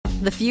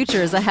The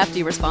future is a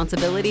hefty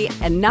responsibility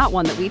and not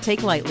one that we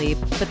take lightly,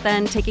 but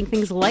then taking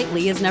things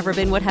lightly has never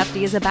been what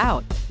Hefty is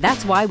about.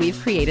 That's why we've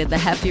created the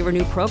Hefty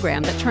Renew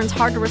program that turns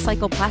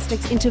hard-to-recycle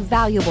plastics into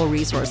valuable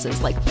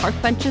resources like park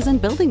benches and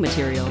building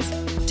materials.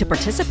 To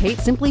participate,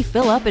 simply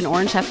fill up an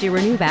orange Hefty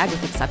Renew bag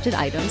with accepted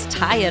items,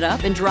 tie it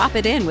up, and drop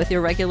it in with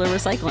your regular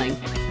recycling.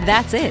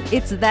 That's it.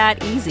 It's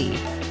that easy.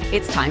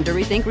 It's time to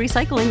rethink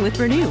recycling with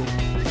Renew.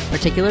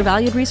 Particular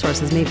valued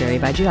resources may vary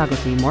by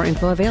geography. More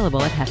info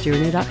available at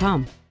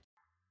heftyrenew.com.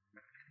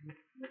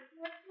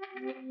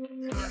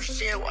 I don't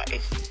understand why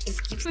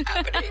this keeps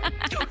happening.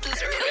 You don't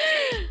deserve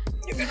it.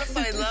 You're gonna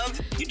find love.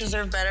 You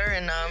deserve better,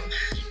 and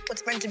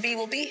what's meant to be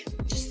will be.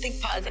 Just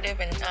think positive,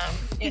 and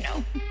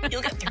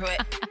you'll get through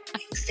it.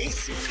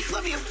 Stacey,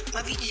 love you.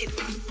 Love you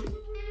too.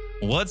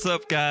 What's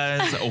up,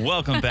 guys?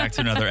 Welcome back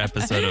to another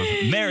episode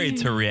of Married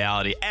to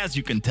Reality. As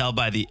you can tell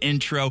by the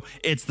intro,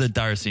 it's the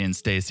Darcey and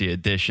Stacey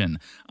edition.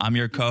 I'm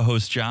your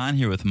co-host, John,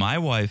 here with my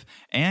wife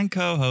and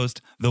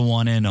co-host, the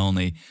one and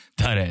only,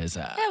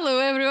 Teresa. Hello,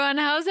 everyone.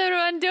 How's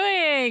everyone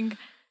doing?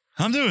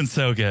 I'm doing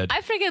so good.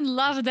 I freaking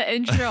love the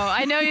intro.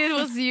 I know it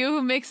was you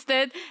who mixed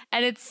it,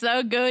 and it's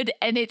so good,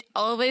 and it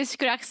always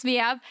cracks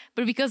me up.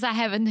 But because I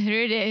haven't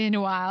heard it in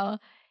a while,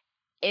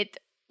 it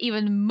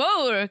even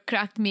more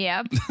cracked me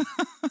up.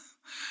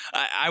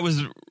 I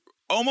was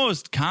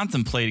almost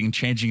contemplating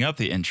changing up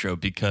the intro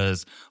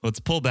because let's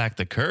pull back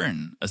the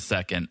curtain a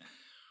second.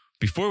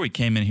 Before we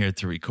came in here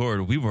to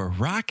record, we were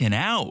rocking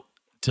out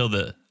to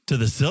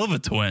the Silva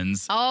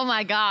twins. Oh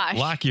my gosh.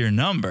 Lock Your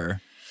Number.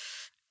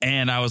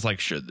 And I was like,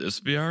 should this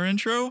be our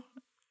intro?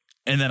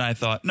 And then I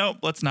thought, nope,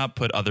 let's not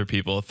put other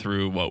people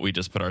through what we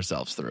just put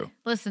ourselves through.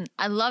 Listen,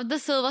 I love the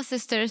Silva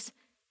sisters,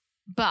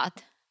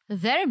 but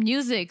their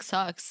music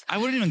sucks. I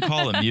wouldn't even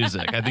call it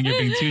music. I think you're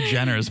being too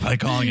generous by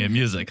calling it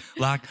music.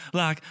 Lock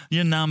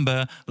your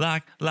number.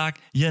 Lock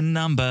your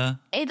number.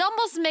 It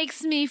almost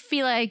makes me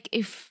feel like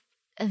if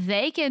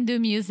they can do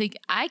music,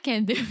 I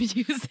can do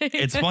music.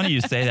 It's funny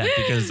you say that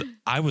because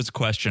I was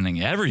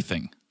questioning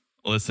everything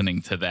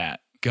listening to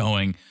that,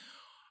 going,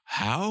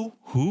 how,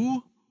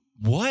 who,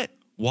 what,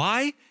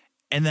 why?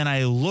 And then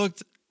I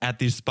looked at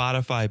these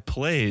Spotify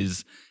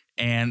plays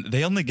and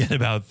they only get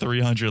about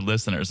 300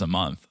 listeners a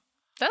month.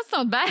 That's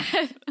not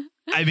bad.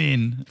 I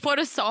mean, for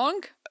a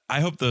song? I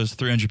hope those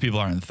 300 people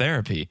are in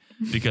therapy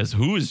because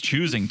who is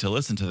choosing to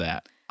listen to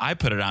that? I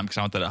put it on because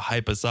I wanted to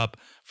hype us up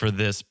for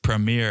this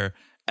premiere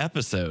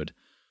episode.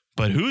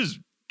 But who's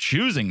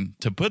choosing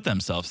to put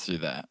themselves through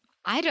that?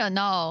 I don't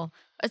know.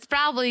 It's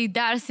probably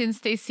Darcey and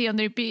Stacey on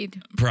repeat.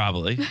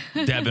 Probably.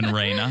 Deb and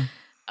Raina.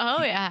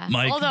 Oh, yeah.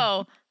 Mike.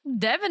 Although,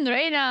 Deb and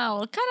Raina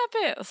were kind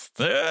of pissed.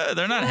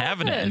 They're not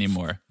having it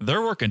anymore.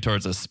 They're working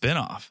towards a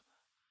spinoff.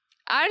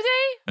 Are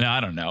they? No, I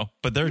don't know.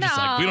 But they're just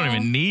like, we don't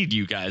even need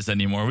you guys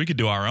anymore. We could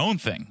do our own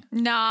thing.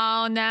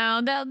 No.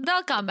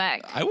 They'll come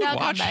back. I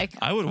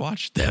would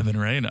watch Deb and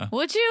Raina.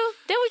 Would you?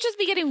 They would just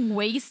be getting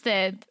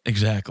wasted.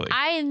 Exactly.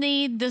 I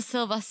need the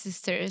Silva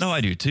sisters. No,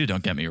 I do too.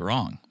 Don't get me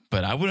wrong.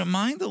 But I wouldn't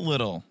mind a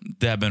little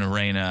Deb and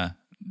Raina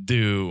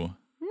do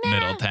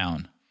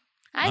Middletown.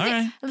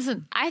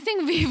 Listen, I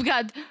think we've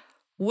got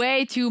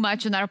way too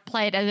much on our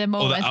plate at the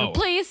moment. So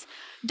please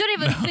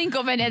don't even think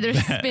of any other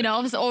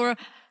spin-offs or...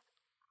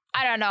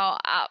 I don't know.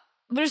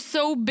 We're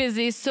so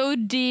busy, so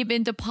deep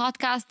into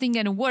podcasting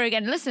and work.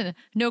 And listen,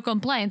 no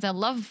complaints. I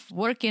love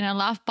working. I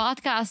love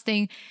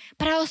podcasting.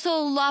 But I also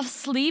love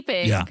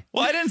sleeping. Yeah.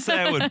 Well, I didn't say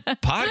I would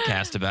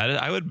podcast about it.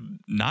 I would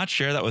not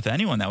share that with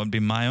anyone. That would be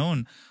my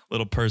own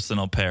little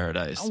personal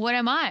paradise. What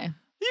am I?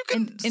 You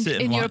can sit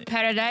in your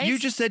paradise? You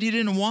just said you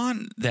didn't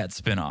want that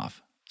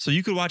spinoff. So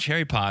you could watch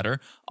Harry Potter.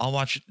 I'll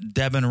watch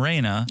Deb and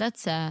Raina.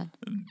 That's sad.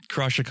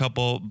 Crush a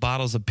couple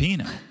bottles of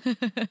Pinot.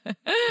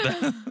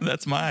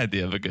 That's my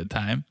idea of a good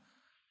time.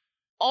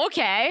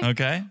 Okay.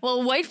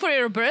 Well, wait for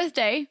your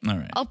birthday. All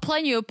right. I'll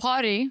plan you a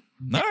party.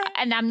 All right.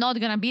 And I'm not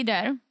going to be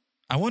there.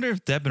 I wonder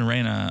if Deb and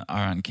Raina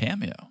are on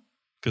Cameo.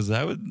 Because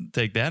I would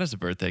take that as a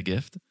birthday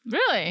gift.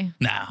 Really?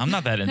 Nah, I'm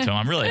not that into them.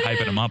 I'm really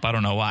hyping them up. I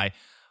don't know why.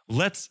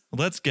 Let's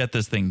get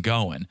this thing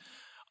going.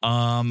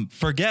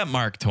 Forget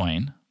Mark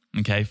Twain.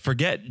 Okay,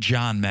 forget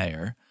John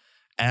Mayer.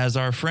 As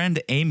our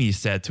friend Amy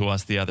said to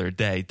us the other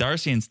day,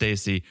 Darcey and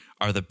Stacey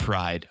are the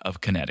pride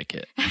of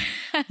Connecticut.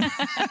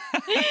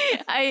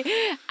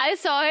 I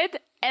saw it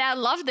and I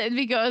loved it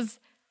because,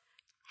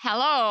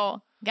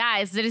 hello,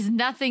 guys, there is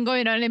nothing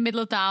going on in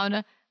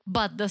Middletown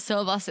but the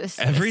Silva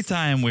sisters. Every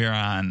time we're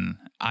on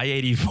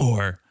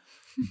I-84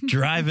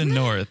 driving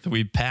north,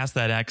 we pass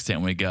that exit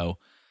and we go,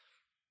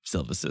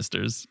 Silva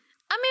sisters.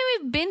 I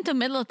mean, we've been to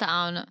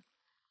Middletown.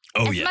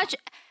 Oh, yeah.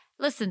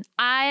 Listen,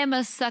 I am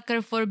a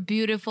sucker for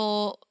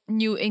beautiful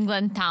New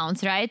England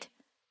towns, right?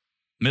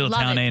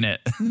 Middletown ain't it.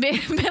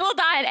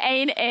 Middletown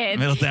ain't it.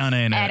 Middletown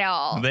ain't at it.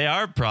 all. They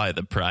are probably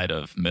the pride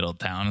of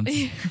Middletown.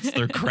 It's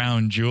their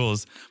crown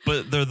jewels.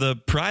 But they're the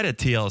pride of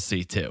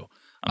TLC, too.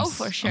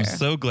 For sure. I'm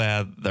so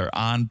glad they're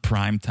on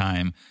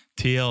primetime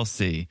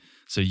TLC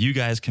so you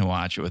guys can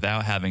watch it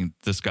without having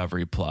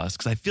Discovery Plus.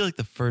 Because I feel like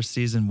the first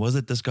season, was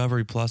it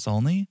Discovery Plus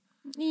only?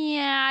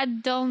 Yeah, I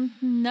don't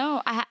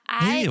know.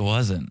 Maybe it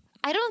wasn't.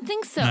 I don't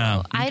think so.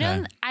 No,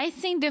 okay. I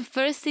think the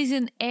first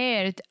season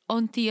aired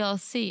on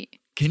TLC.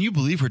 Can you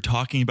believe we're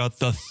talking about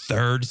the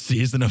third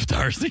season of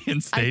Darcey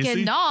and Stacey? I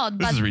cannot.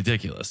 This is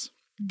ridiculous.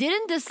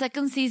 Didn't the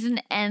second season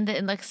end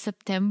in like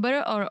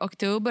September or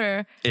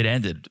October? It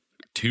ended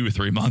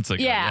 2-3 months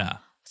ago. Yeah.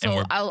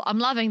 So I'm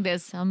loving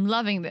this. I'm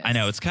loving this. I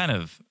know.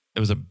 It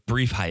was a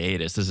brief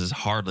hiatus. This is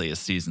hardly a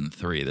season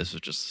 3. This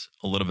was just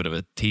a little bit of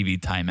a TV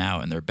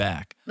timeout and they're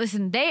back.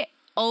 Listen, they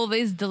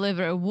always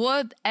deliver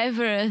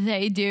whatever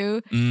they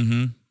do.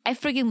 Mm-hmm. I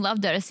freaking love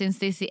Darcey and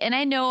Stacey. And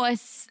I know I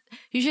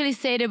usually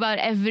say it about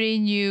every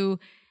new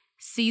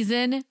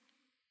season,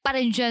 but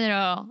in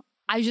general,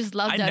 I just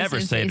love Darcey and Stacey. I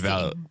never say it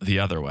about the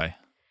other way.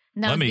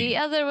 No, the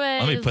other way.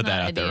 Let me put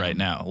that out there right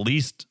now.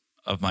 Least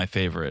of my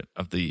favorite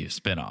of the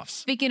spinoffs.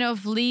 Speaking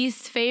of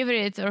least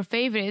favorites or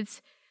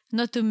favorites,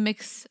 not to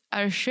mix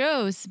our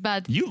shows,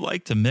 but... You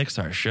like to mix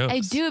our shows. I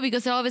do,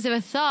 because I always have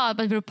a thought,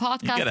 but we're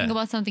podcasting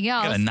about something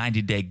else. You got a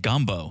 90-day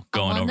gumbo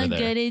going over there.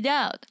 Get it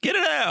out. Get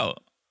it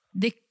out.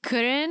 The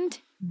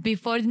current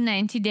before the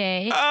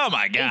 90-day. Oh,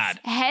 my God.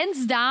 It's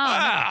hands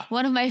down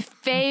one of my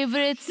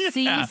favorite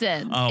seasons.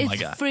 Oh, my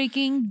God. It's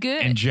freaking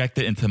good. Inject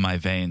it into my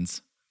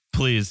veins.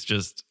 Please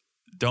just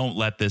don't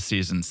let this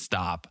season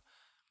stop,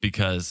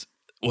 because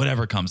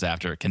whatever comes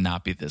after it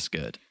cannot be this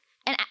good.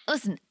 And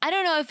listen, I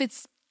don't know if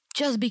it's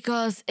just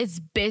because it's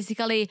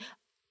basically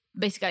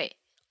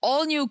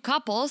all new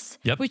couples,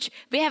 which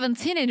we haven't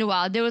seen in a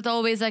while. There was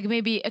always like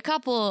maybe a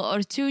couple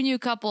or 2 new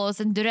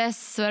couples and the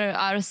rest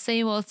are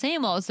same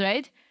olds,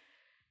 right?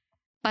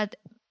 But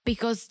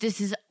because this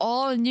is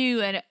all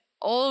new and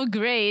all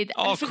great,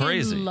 all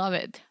crazy. Love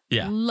it.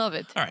 Yeah. Love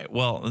it. All right.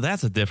 Well,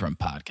 that's a different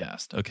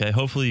podcast. Okay.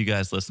 Hopefully you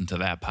guys listened to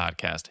that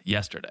podcast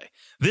yesterday.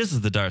 This is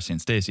the Darcey and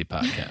Stacey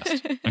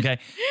podcast. Okay.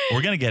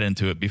 We're going to get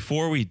into it.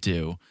 Before we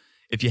do,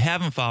 if you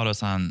haven't followed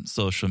us on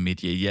social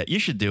media yet, you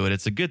should do it.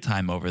 It's a good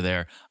time over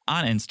there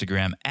on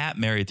Instagram at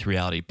Married to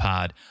Reality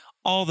Pod.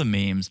 All the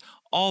memes,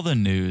 all the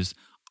news,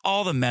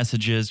 all the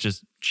messages,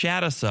 just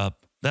chat us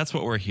up. That's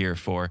what we're here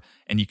for.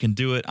 And you can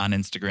do it on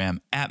Instagram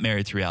at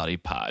Married to Reality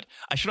Pod.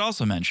 I should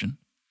also mention,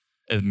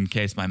 in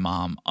case my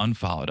mom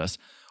unfollowed us,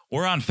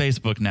 we're on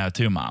Facebook now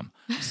too, Mom.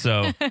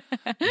 So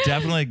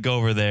definitely go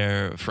over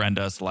there, friend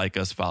us, like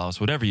us, follow us,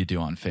 whatever you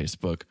do on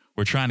Facebook.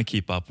 We're trying to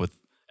keep up with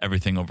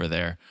everything over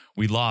there.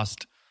 We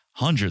lost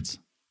hundreds.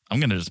 I'm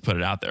going to just put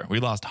it out there. We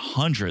lost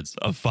hundreds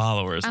of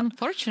followers.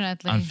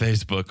 Unfortunately. On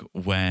Facebook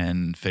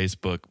when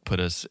Facebook put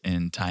us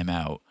in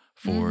timeout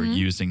for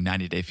using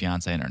 90 Day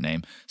Fiancé in our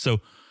name. So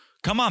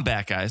come on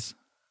back, guys.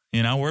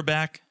 You know, we're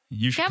back.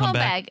 You should come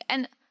back.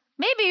 And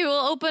maybe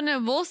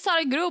we'll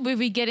start a group if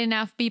we get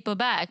enough people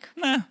back.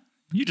 Nah.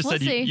 You just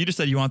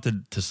said you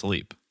wanted to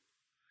sleep.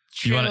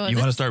 True. You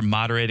want to start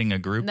moderating a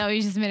group? No,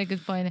 you just made a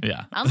good point.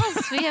 Yeah.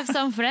 Unless we have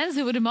some friends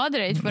who would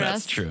moderate for us.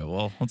 That's true.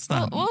 Well, let's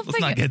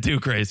not get too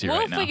crazy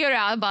right now. We'll figure it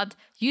out, but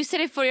you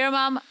said it for your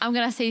mom. I'm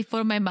going to say it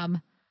for my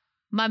mom.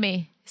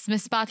 Mami, sme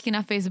zpátky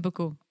na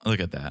Facebooku. Look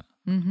at that.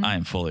 I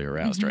am fully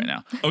aroused right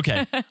now.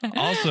 Okay.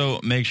 Also,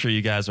 make sure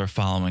you guys are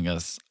following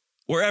us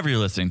wherever you're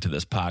listening to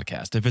this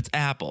podcast. If it's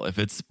Apple, if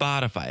it's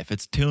Spotify, if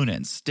it's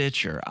TuneIn,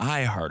 Stitcher,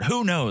 iHeart,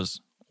 who knows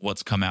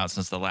what's come out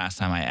since the last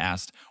time I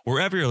asked.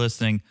 Wherever you're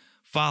listening,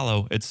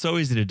 follow. It's so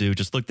easy to do.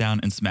 Just look down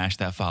and smash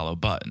that follow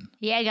button.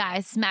 Yeah,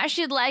 guys. Smash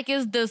it like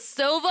it's the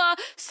Silva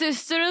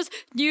Sisters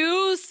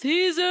new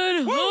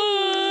season.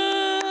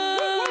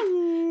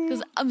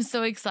 Because I'm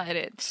so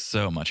excited.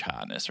 So much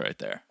hotness right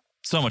there.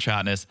 So much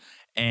hotness.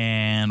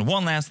 And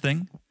one last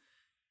thing.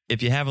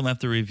 If you haven't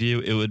left a review,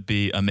 it would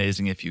be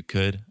amazing if you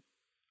could.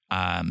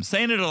 I'm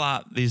saying it a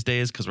lot these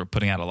days because we're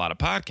putting out a lot of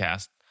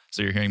podcasts.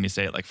 So you're hearing me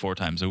say it like 4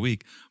 times a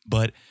week.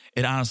 But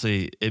it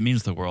honestly, it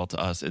means the world to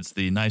us. It's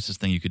the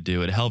nicest thing you could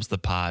do. It helps the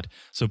pod.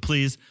 So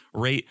please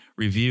rate,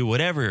 review,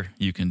 whatever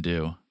you can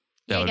do.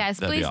 Guys,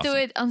 please do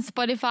it on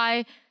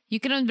Spotify. You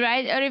cannot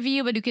write a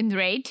review, but you can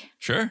rate.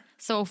 Sure.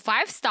 So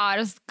 5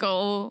 stars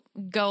go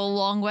a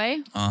long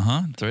way.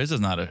 Teresa's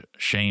not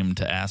ashamed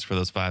to ask for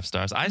those 5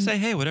 stars. I say,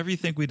 hey, whatever you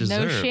think we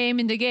deserve. No shame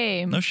in the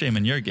game. No shame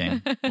in your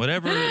game.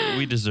 Whatever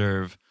we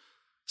deserve,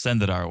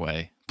 send it our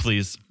way.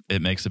 Please,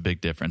 it makes a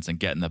big difference in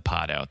getting the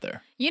pod out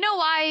there. You know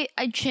why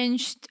I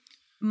changed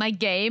my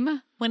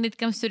game when it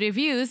comes to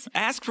reviews?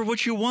 Ask for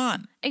what you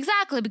want.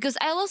 Exactly, because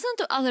I listen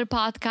to other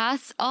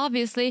podcasts,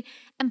 obviously,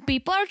 and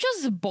people are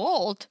just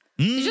bold.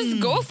 They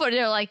just go for it.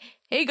 They're like,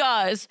 hey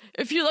guys,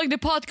 if you like the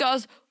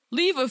podcast,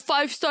 leave a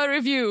 5-star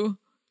review.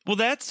 Well,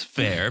 that's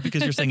fair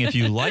because you're saying if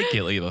you like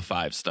it, leave a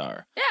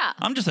 5-star. Yeah.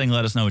 I'm just saying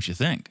let us know what you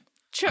think.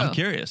 True. I'm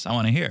curious. I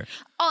want to hear.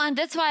 Oh, and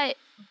that's why,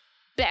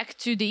 back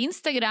to the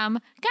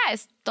Instagram,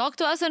 guys, talk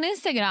to us on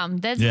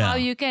Instagram. That's how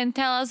you can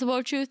tell us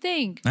what you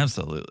think.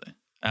 Absolutely.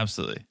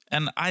 Absolutely.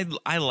 And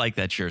I like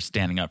that you're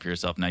standing up for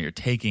yourself now. You're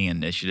taking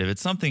initiative.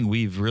 It's something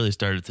we've really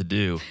started to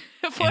do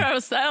for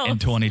ourselves in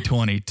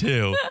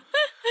 2022.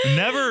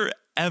 Never,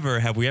 ever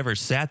have we ever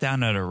sat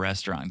down at a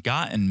restaurant,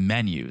 gotten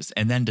menus,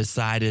 and then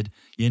decided,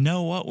 you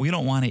know what? We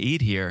don't want to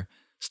eat here.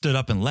 Stood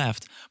up and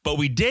left. But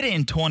we did it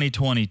in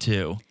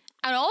 2022.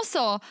 And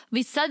also,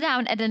 we sat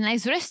down at a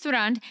nice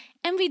restaurant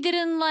and we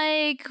didn't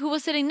like who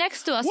was sitting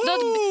next to us.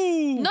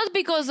 Not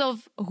because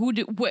of who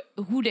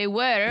they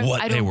were.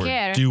 What I don't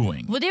care.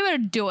 Doing. What they were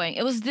doing.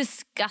 It was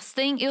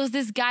disgusting. It was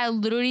this guy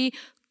literally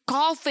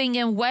coughing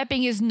and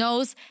wiping his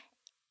nose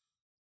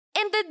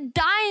in the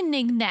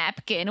dining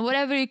napkin,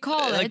 whatever you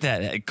call it. Like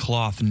that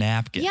cloth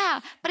napkin.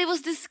 Yeah, but it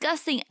was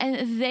disgusting.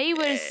 And they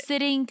were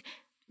sitting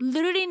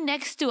literally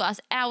next to us.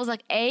 And I was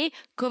like, A,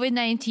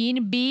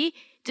 COVID-19, B,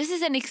 this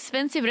is an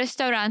expensive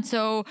restaurant,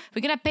 so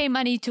we're going to pay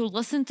money to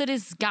listen to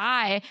this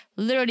guy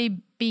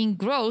literally being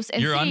gross.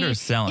 And you're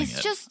underselling it.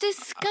 It's just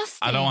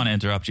disgusting. I don't want to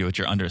interrupt you, but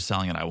you're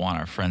underselling it. I want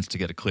our friends to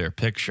get a clear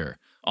picture,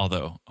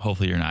 although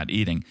hopefully you're not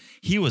eating.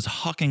 He was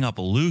hucking up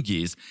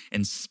loogies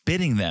and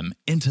spitting them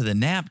into the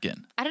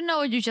napkin. I don't know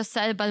what you just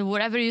said, but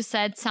whatever you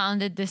said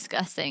sounded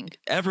disgusting.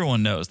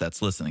 Everyone knows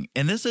that's listening.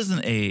 And this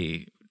isn't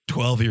a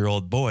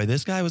 12-year-old boy.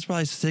 This guy was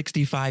probably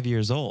 65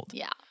 years old.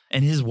 Yeah.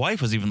 And his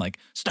wife was even like,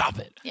 stop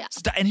it. Yeah.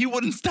 And he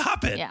wouldn't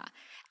stop it. Yeah.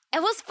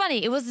 It was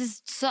funny. It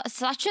was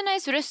such a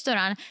nice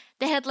restaurant.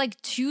 They had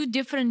like 2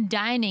 different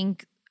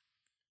dining,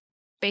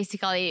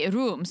 basically,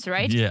 rooms,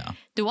 right? Yeah.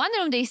 The one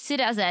room they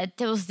sit us at,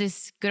 there was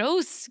this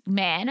gross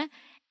man.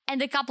 And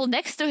the couple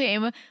next to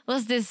him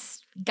was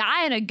this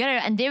guy and a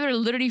girl. And they were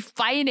literally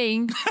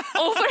fighting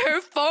over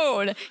her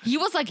phone. He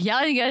was like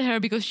yelling at her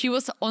because she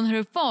was on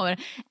her phone.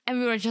 And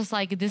we were just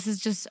like, this is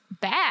just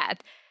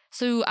bad.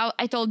 So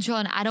I told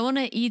John, I don't want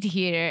to eat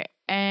here.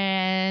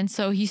 And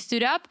so he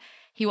stood up,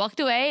 he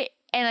walked away.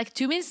 And like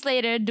 2 minutes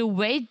later, the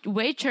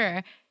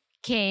waiter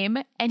came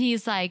and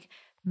he's like,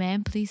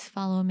 ma'am, please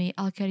follow me.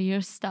 I'll carry your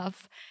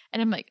stuff.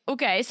 And I'm like,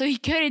 okay. So he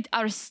carried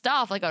our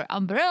stuff, like our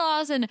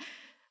umbrellas, and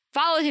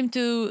followed him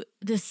to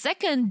the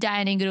second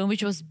dining room,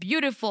 which was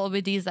beautiful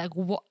with these like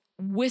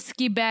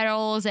whiskey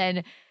barrels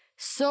and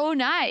so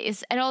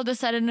nice. And all of a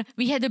sudden,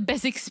 we had the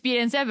best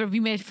experience ever.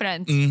 We made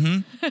friends.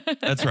 Mm-hmm.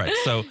 That's right.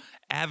 So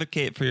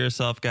advocate for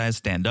yourself, guys.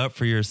 Stand up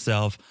for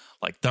yourself.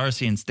 Like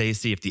Darcey and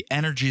Stacey, if the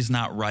energy's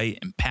not right,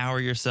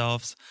 empower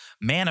yourselves.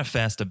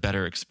 Manifest a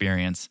better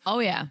experience. Oh,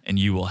 yeah. And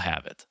you will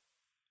have it.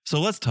 So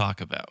let's talk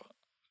about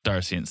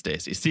Darcey and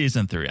Stacey.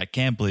 Season 3. I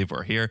can't believe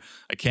we're here.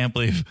 I can't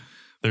believe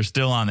they're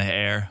still on the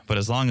air. But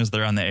as long as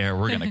they're on the air,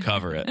 we're going to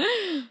cover it.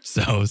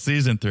 So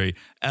Season 3,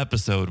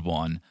 Episode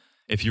 1.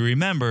 If you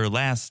remember,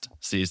 last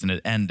season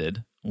it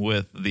ended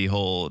with the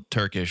whole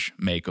Turkish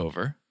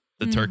makeover,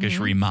 the Turkish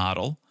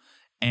remodel.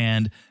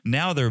 And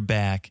now they're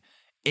back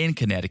in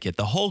Connecticut.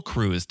 The whole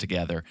crew is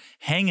together,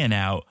 hanging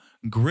out,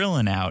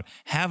 grilling out,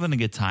 having a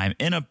good time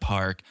in a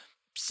park,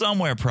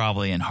 somewhere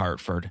probably in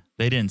Hartford.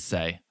 They didn't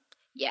say.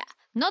 Yeah,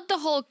 not the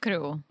whole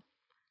crew.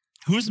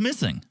 Who's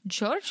missing?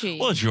 Georgie.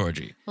 Well,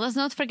 Georgie. Let's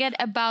not forget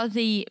about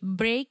the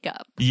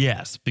breakup.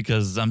 Yes,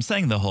 because I'm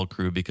saying the whole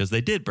crew because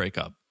they did break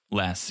up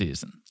last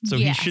season. So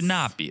he should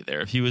not be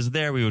there. If he was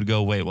there, we would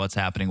go, wait, what's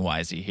happening? Why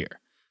is he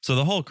here? So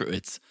the whole crew,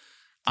 it's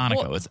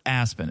Annika, it's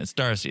Aspen, it's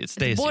Darcey, it's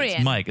Stacey,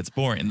 it's Mike, it's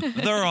Borean.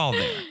 They're all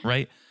there,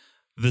 right?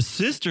 The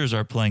sisters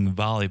are playing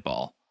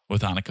volleyball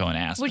with Annika and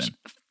Aspen. Which,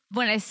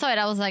 when I saw it,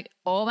 I was like,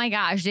 oh my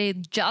gosh, they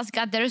just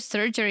got their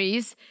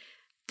surgeries.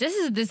 This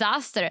is a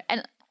disaster.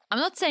 And I'm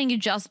not saying it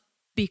just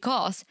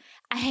because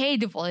I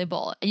hate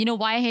volleyball. And you know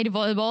why I hate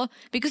volleyball?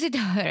 Because it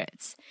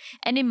hurts.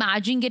 And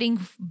imagine getting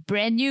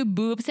brand new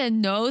boobs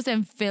and nose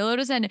and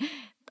fillers and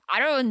I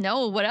don't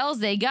know what else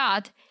they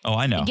got. Oh,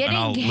 I know. And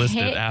I'll list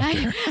it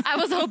after. I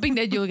was hoping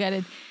that you'll get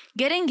it.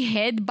 Getting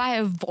hit by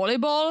a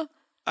volleyball?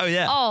 Oh,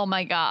 yeah. Oh,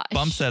 my gosh.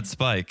 Bumps that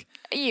spike.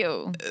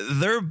 Ew.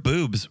 Their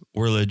boobs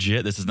were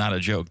legit. This is not a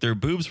joke. Their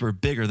boobs were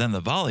bigger than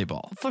the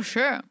volleyball. For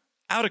sure.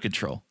 Out of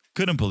control.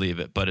 Couldn't believe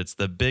it, but it's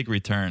the big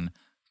return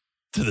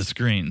to the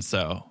screen,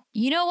 so.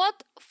 You know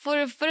what? For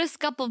the first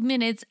couple of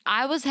minutes,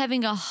 I was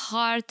having a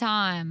hard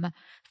time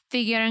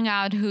figuring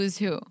out who's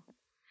who.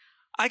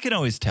 I can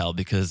always tell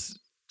because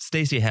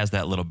Stacey has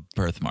that little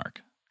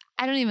birthmark.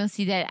 I don't even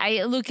see that.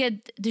 I look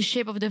at the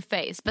shape of the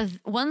face. But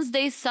once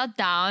they sat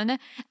down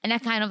and I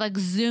kind of like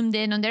zoomed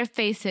in on their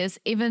faces,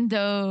 even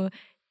though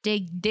they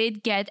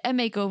did get a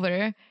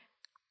makeover,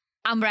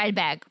 I'm right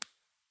back.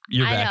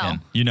 You're back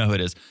in. You know who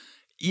it is.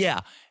 Yeah,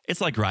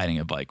 it's like riding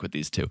a bike with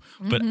these two.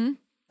 But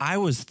I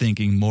was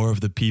thinking more of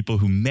the people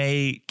who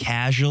may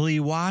casually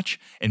watch,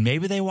 and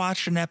maybe they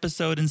watched an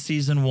episode in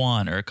season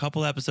 1 or a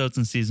couple episodes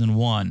in season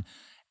 1,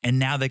 and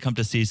now they come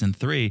to season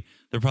 3.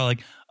 They're probably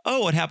like,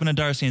 oh, what happened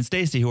to Darcey and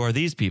Stacey? Who are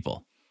these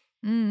people?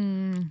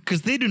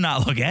 Because they do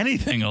not look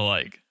anything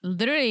alike.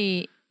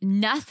 Literally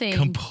nothing.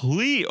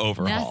 Complete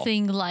overhaul.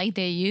 Nothing like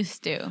they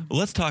used to.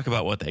 Let's talk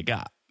about what they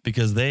got,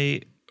 because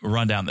they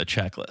run down the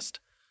checklist.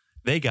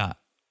 They got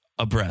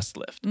a breast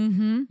lift,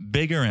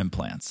 bigger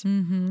implants,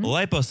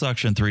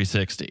 liposuction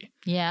 360,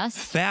 yes,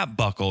 fat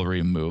buckle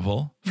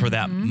removal for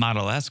that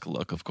model-esque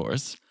look, of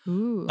course,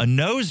 a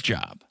nose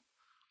job,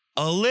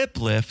 a lip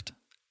lift,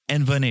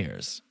 and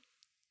veneers.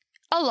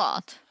 A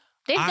lot.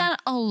 They've done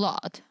a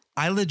lot.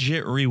 I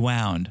legit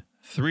rewound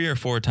 3 or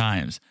 4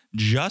 times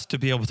just to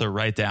be able to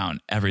write down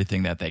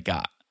everything that they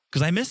got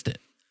because I missed it.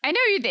 I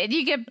know you did.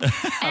 You get. And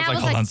I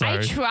was like,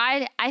 I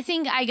tried. I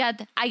think I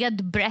got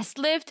the breast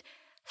lift,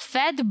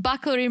 fat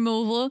buckle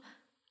removal,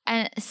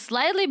 and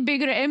slightly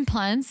bigger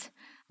implants,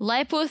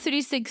 lipo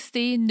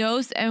 360,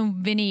 nose, and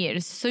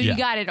veneers. So you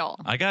got it all.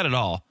 I got it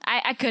all.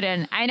 I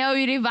couldn't. I know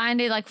you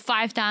rewind it like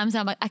 5 times.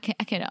 I'm like, I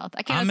cannot.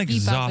 I'm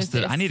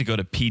exhausted. I need to go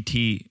to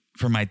PT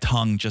for my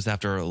tongue just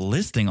after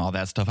listing all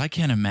that stuff. I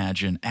can't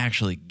imagine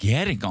actually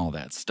getting all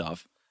that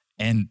stuff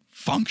and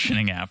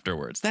functioning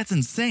afterwards. That's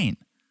insane.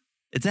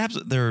 It's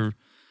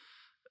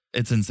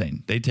it's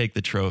insane. They take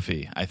the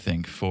trophy, I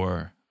think,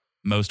 for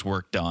most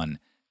work done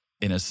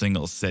in a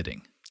single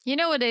sitting. You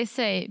know what they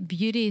say?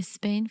 Beauty is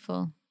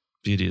painful.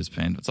 Beauty is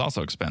painful. It's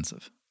also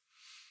expensive.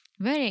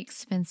 Very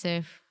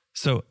expensive.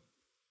 So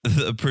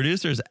the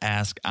producers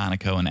ask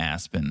Aniko and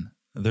Aspen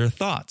their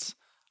thoughts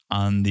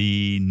on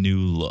the new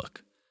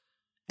look.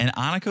 And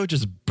Aniko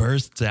just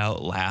bursts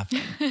out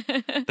laughing.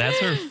 That's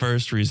her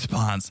first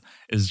response,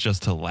 is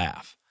just to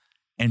laugh.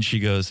 And she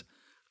goes,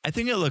 I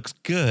think it looks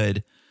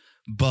good,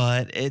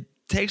 but it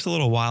takes a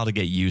little while to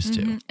get used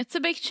to. It's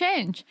a big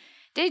change.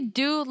 They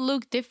do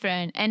look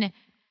different, and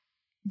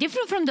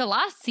different from the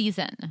last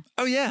season.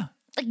 Oh, yeah.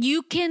 Like,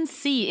 you can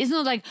see. It's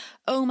not like,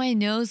 oh, my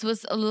nose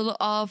was a little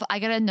off. I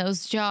got a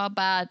nose job,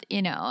 but,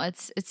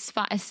 it's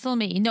fine. It's still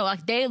me. No,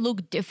 like, they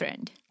look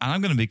different. And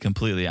I'm going to be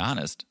completely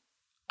honest.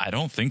 I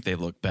don't think they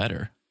look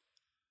better.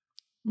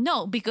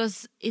 No,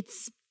 because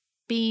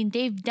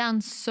they've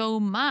done so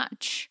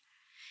much.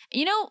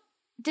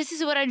 This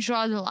is where I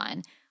draw the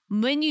line.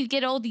 When you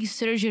get all these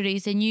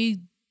surgeries and you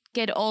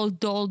get all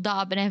dolled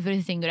up and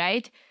everything,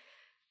 right?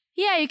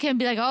 Yeah, you can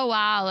be like, oh,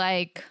 wow,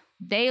 like,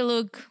 they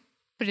look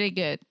pretty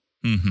good.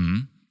 Mm-hmm.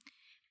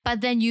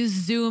 But then you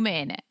zoom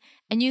in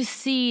and you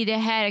see the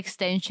hair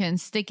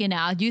extensions sticking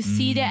out. You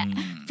see the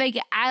fake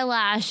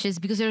eyelashes,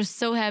 because they're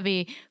so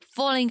heavy,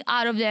 falling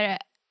out of their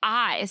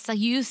eyes. Like,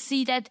 you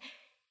see that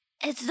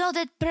it's not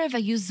that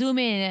perfect. You zoom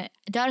in.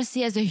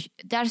 Darcey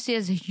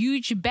has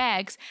huge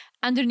bags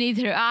underneath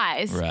her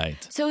eyes. Right.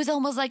 So it's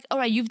almost like, all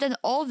right, you've done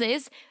all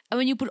this, and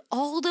when you put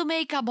all the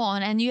makeup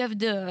on and you have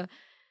the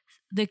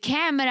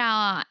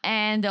camera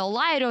and the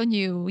light on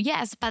you,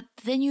 yes, but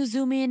then you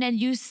zoom in and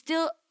you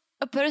still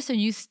a person.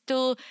 You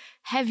still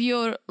have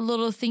your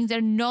little things that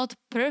are not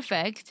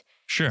perfect.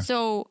 Sure.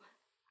 So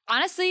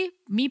honestly,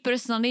 me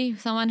personally,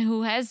 someone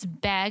who has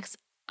bags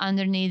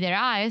underneath their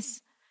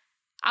eyes,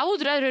 I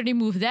would rather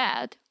remove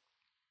that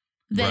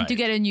than to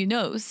get a new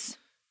nose.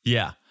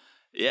 Yeah.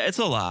 Yeah, it's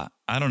a lot.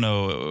 I don't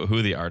know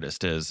who the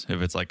artist is,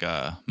 if it's like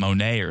a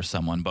Monet or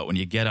someone, but when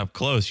you get up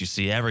close, you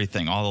see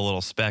everything, all the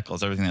little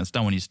speckles, everything that's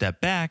done. When you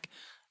step back,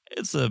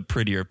 it's a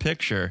prettier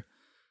picture.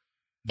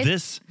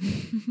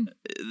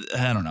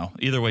 I don't know.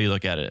 Either way you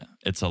look at it,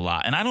 it's a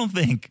lot. And I don't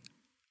think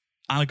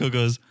Aniko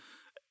goes,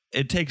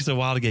 it takes a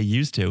while to get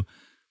used to.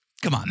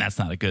 Come on, that's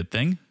not a good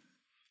thing.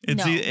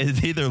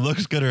 It either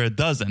looks good or it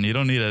doesn't. You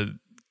don't need to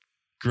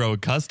grow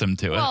accustomed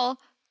to it. Well,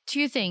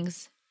 2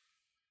 things.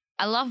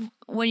 I love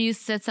when you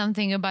said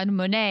something about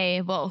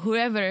Monet. Well,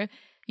 whoever,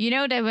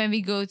 that when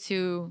we go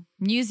to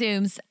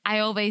museums, I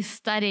always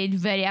study it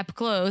very up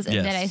close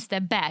and then I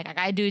step back. Like,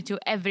 I do it to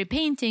every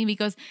painting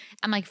because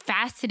I'm like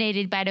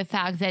fascinated by the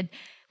fact that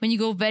when you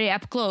go very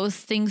up close,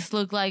 things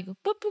look like boop,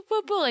 boop,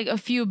 boop, boop, like a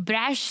few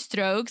brush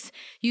strokes.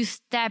 You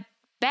step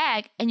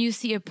back and you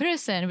see a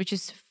person, which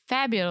is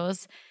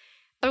fabulous.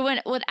 But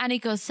what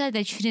Aniko said,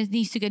 that she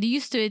needs to get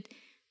used to it,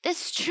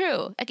 that's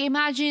true. Like,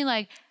 imagine,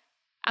 like,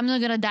 I'm not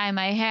going to dye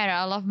my hair.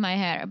 I love my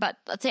hair. But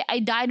let's say I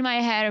dyed my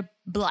hair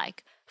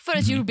black.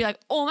 First, you would be like,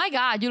 oh my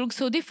God, you look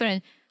so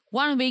different.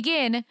 1 week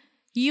in,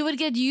 you would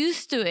get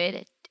used to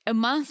it. A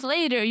month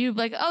later, you'd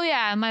be like, oh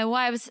yeah, my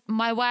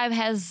wife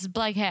has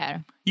black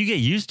hair. You get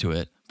used to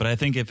it. But I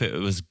think if it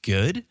was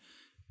good,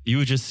 you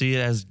would just see it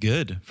as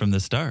good from the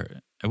start.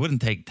 It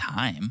wouldn't take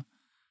time.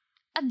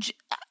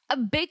 A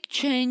big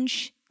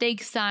change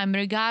takes time,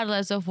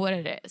 regardless of what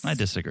it is. I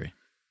disagree.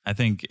 I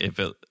think if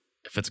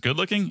it's good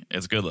looking,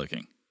 it's good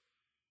looking.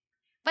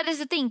 But that's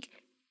the thing.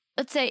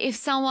 Let's say if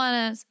someone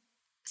is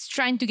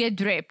trying to get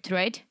draped,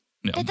 right?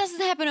 Yeah. That doesn't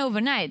happen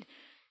overnight.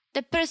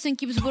 The person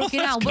keeps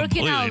working out to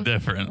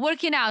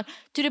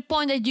the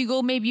point that you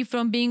go maybe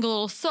from being a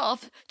little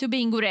soft to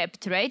being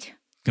ripped, right?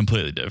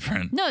 Completely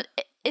different. No,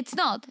 it's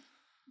not.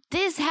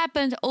 This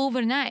happened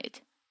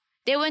overnight.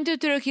 They went to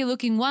Turkey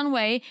looking one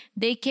way,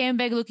 they came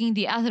back looking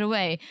the other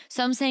way.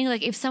 So I'm saying,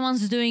 like, if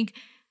someone's doing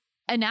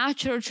a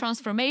natural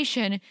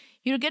transformation,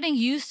 you're getting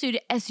used to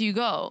it as you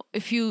go.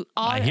 If you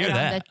are around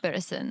that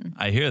person.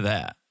 I hear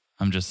that.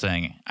 I'm just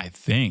saying, I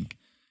think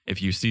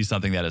if you see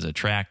something that is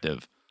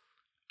attractive,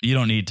 you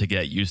don't need to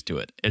get used to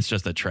it. It's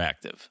just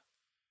attractive.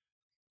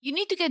 You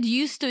need to get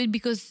used to it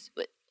because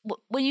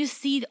when you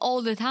see it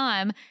all the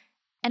time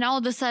and all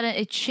of a sudden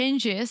it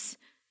changes,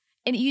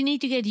 and you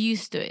need to get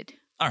used to it.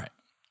 All right.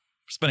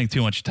 We're spending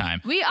too much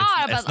time. We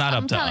are, but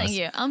I'm telling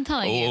you. I'm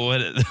telling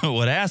you.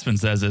 What Aspen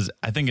says is,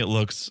 I think it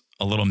looks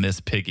a little Miss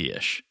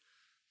Piggy-ish.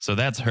 So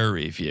that's her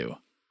review.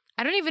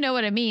 I don't even know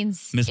what it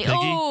means. Miss Piggy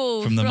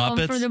from the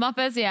Muppets? From the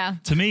Muppets, yeah.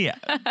 To me,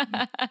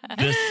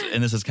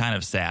 this is kind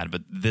of sad,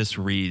 but this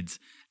reads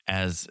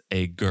as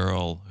a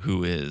girl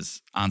who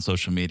is on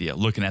social media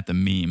looking at the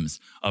memes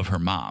of her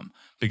mom,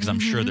 because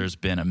I'm sure there's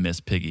been a Miss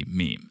Piggy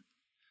meme.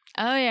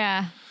 Oh,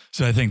 yeah.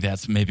 So I think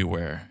that's maybe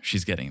where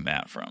she's getting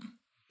that from.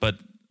 But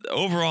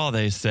overall,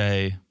 they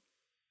say,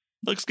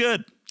 looks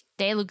good.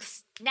 They look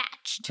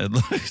snatched. It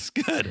looks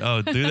good.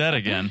 Oh, do that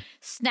again.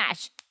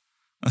 Snatched.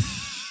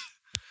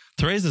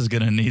 Teresa's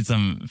going to need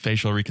some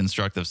facial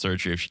reconstructive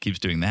surgery if she keeps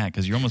doing that,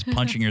 because you're almost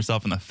punching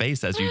yourself in the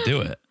face as you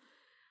do it.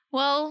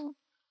 Well,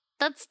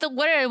 that's the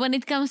word. When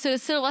it comes to a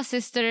Silva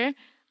sister,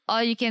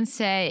 all you can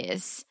say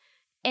is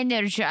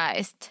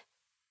energized,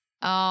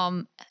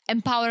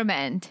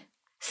 empowerment,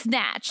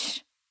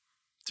 snatch.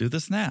 Do the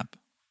snap.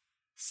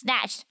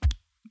 Snatched.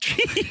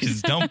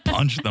 Jeez, don't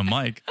punch the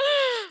mic.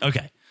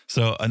 Okay,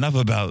 so enough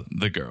about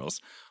the girls.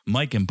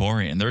 Mike and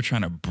Borean, they're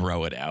trying to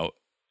bro it out.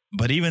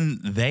 But even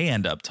they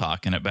end up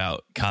talking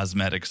about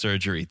cosmetic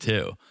surgery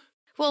too.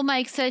 Well,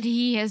 Mike said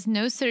he has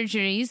no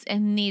surgeries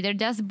and neither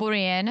does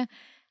Borean.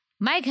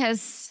 Mike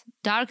has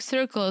dark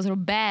circles or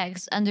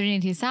bags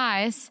underneath his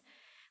eyes,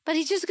 but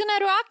he's just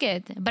gonna rock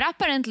it. But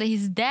apparently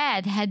his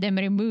dad had them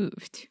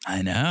removed.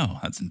 I know,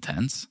 that's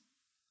intense.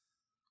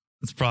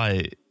 It's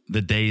probably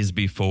the days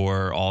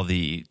before all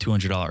the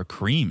 $200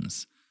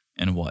 creams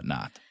and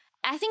whatnot.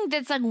 I think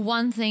that's like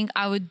one thing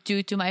I would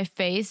do to my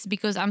face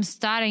because I'm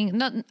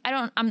starting,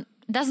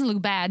 doesn't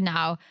look bad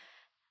now,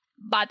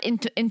 but in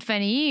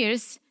 20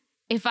 years,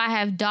 if I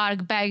have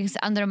dark bags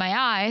under my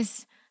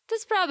eyes,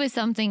 that's probably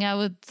something I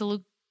would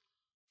look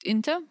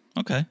into.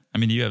 Okay. I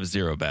mean, you have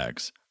 0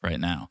 bags right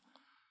now.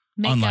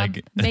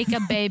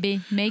 Makeup,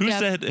 baby.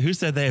 Makeup. Who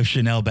said they have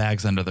Chanel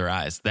bags under their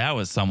eyes? That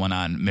was someone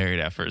on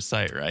Married at First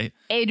Sight, right?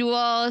 It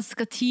was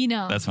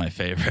Katina. That's my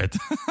favorite.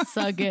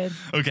 So good.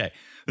 Okay.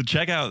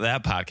 Check out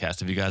that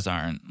podcast if you guys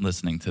aren't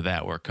listening to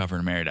that. We're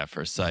covering Married at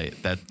First Sight.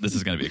 This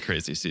is going to be a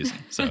crazy season.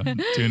 So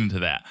tune into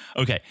that.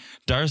 Okay.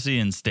 Darcey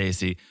and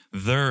Stacey,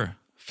 they're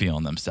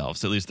feeling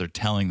themselves. At least they're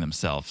telling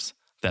themselves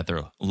that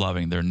they're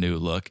loving their new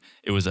look.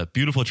 It was a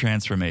beautiful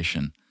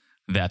transformation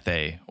that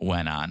they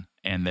went on,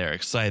 and they're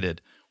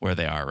excited where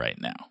they are right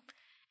now.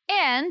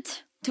 And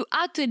to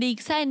add to the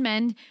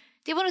excitement,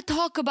 they want to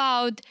talk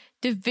about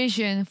the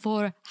vision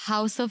for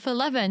House of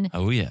 11.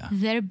 Oh, yeah.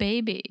 Their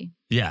baby.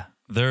 Yeah.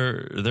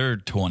 Their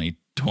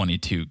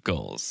 2022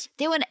 goals.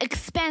 They want to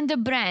expand the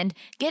brand,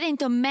 get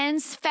into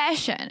men's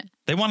fashion.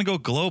 They want to go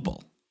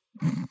global.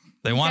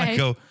 They want to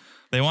go.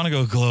 They want to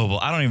go global.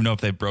 I don't even know if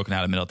they've broken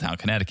out of Middletown,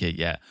 Connecticut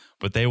yet,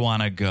 but they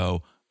want to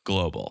go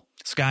global.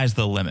 Sky's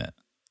the limit.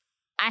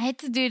 I had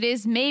to do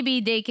this.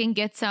 Maybe they can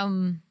get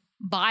some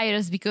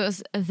buyers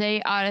because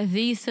they are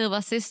the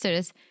Silva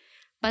sisters.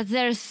 But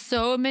there's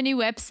so many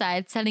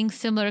websites selling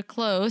similar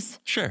clothes.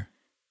 Sure.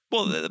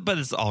 Well, but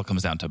it all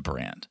comes down to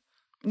brand.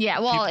 Yeah,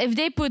 well, if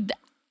they put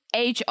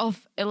age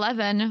of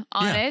 11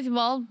 on it,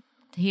 well,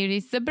 here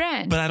is the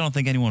brand. But I don't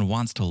think anyone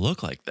wants to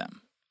look like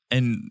them.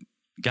 And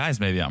guys,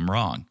 maybe I'm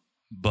wrong,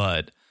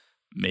 but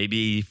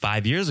maybe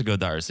 5 years ago,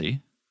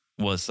 Darcey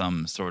was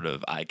some sort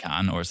of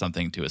icon or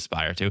something to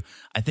aspire to.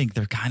 I think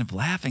they're kind of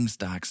laughing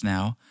stocks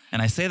now.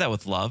 And I say that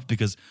with love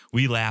because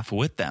we laugh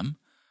with them.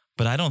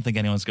 But I don't think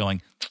anyone's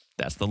going,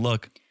 that's the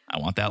look. I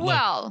want that look.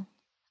 Well,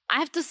 I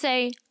have to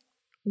say,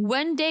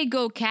 when they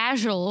go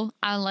casual,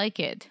 I like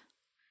it.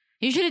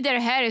 Usually their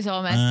hair is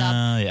all messed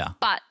up. Yeah.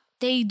 But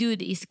they do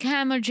these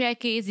camo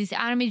jackets, these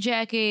army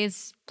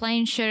jackets,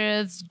 plain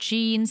shirts,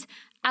 jeans.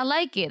 I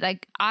like it.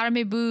 Like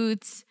army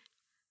boots.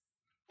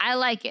 I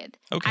like it.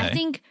 Okay. I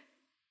think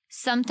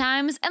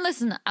sometimes, and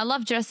listen, I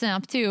love dressing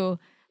up too,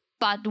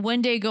 but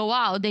when they go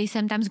out, they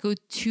sometimes go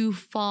too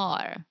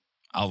far.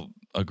 I'll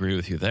agree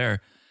with you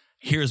there.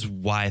 Here's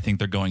why I think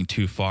they're going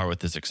too far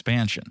with this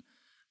expansion.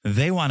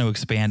 They want to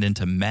expand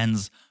into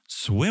men's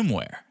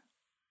swimwear.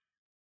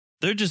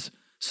 They're just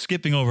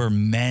skipping over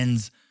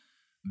men's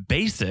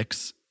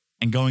basics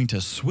and going to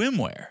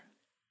swimwear.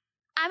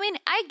 I mean,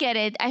 I get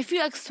it. I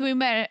feel like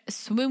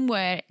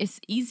swimwear is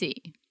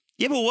easy.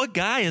 Yeah, but what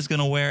guy is going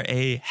to wear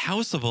a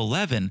House of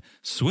 11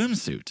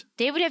 swimsuit?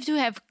 They would have to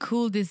have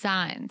cool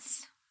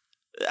designs.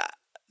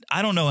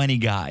 I don't know any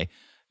guy.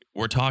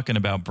 We're talking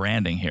about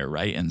branding here,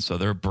 right? And so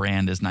their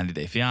brand is 90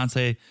 Day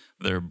Fiancé.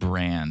 Their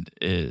brand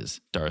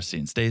is Darcey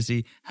and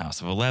Stacey, House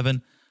of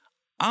 11.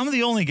 I'm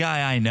the only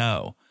guy I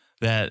know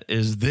that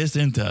is this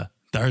into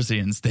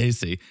Darcey and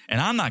Stacey, and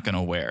I'm not going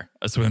to wear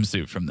a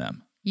swimsuit from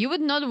them. You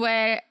would not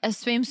wear a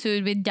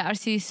swimsuit with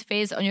Darcey's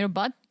face on your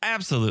butt?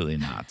 Absolutely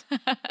not.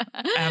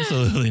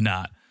 Absolutely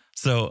not.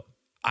 So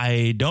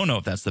I don't know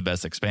if that's the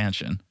best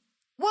expansion.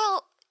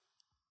 Well,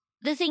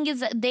 the thing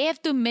is that they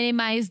have to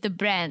minimize the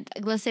brand.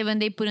 Like, let's say when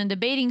they put on the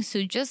bathing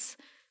suit, just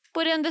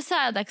put it on the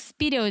side like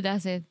Speedo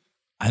does it.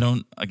 I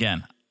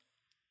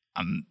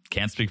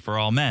can't speak for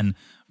all men,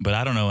 but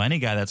I don't know any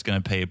guy that's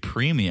going to pay a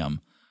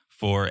premium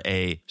for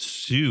a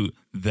suit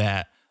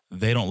that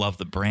they don't love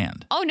the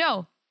brand. Oh,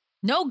 no.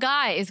 No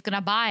guy is going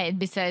to buy it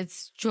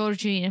besides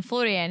Georgie and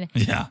Florian.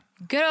 Yeah.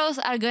 girls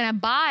are going to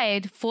buy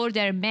it for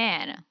their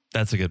man.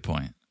 That's a good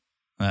point.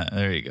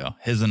 There you go.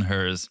 His and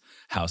hers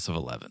house of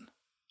 11.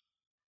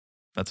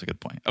 That's a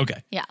good point.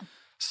 Okay. Yeah.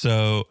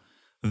 So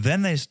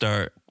then they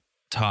start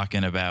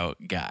talking about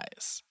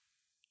guys.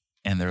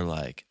 And they're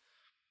like,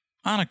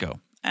 Aniko,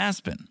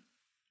 Aspen,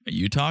 are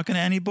you talking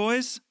to any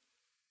boys?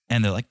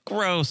 And they're like,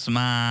 gross,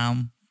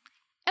 Mom.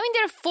 I mean,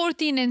 they're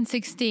 14 and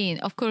 16.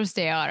 Of course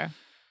they are.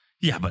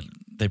 Yeah, but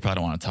they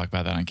probably don't want to talk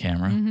about that on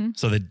camera. Mm-hmm.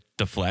 So they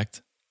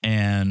deflect.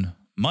 And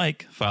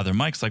Father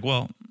Mike's like,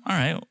 well, all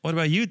right, what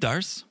about you,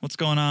 Darce? What's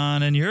going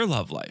on in your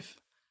love life?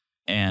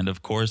 And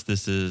of course,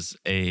 this is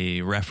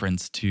a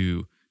reference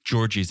to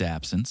Georgie's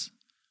absence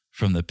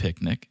from the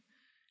picnic.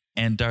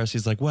 And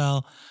Darcey's like,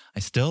 well, I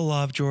still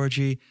love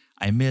Georgie.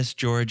 I miss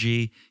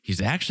Georgie.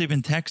 He's actually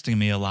been texting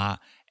me a lot,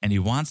 and he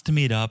wants to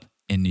meet up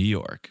in New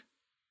York.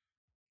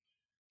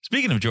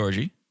 Speaking of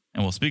Georgie,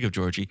 and we'll speak of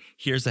Georgie,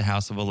 here's a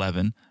House of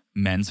 11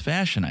 men's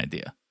fashion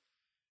idea.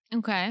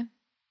 Okay.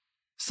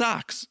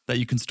 Socks that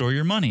you can store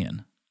your money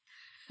in.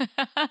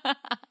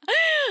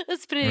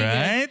 That's pretty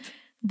right? good.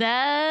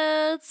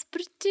 That's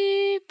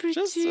pretty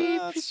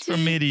It's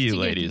from me to you,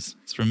 ladies.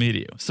 It's from me to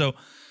you. So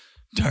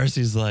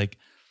Darcey's like,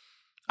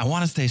 I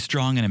want to stay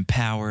strong and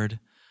empowered,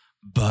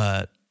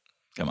 but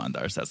come on,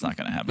 Darce, that's not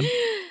going to happen.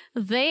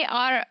 They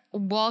are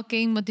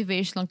walking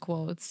motivational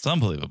quotes. It's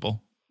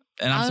unbelievable.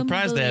 And I'm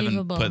surprised they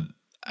haven't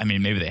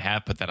maybe they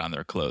have put that on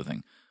their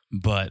clothing,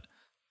 but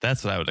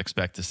that's what I would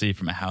expect to see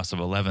from a House of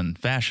 11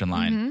 fashion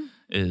line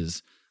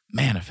is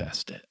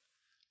manifest it.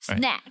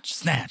 Right?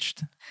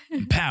 Snatched.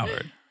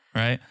 Empowered.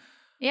 Right?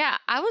 Yeah,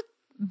 I would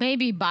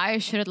maybe buy a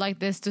shirt like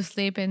this to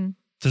sleep in.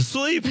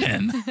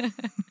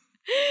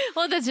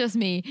 Well, that's just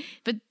me.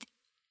 But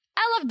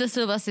I love the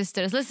Silva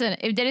sisters. Listen,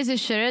 if there is a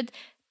shirt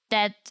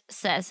that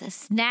says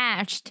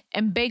snatched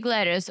in big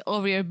letters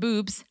over your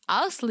boobs,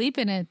 I'll sleep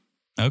in it.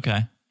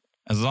 Okay.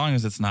 As long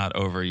as it's not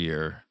over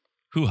your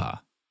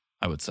hoo-ha,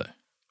 I would say.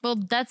 Well,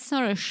 that's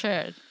not a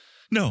shirt.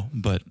 No,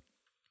 but,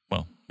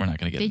 well, we're not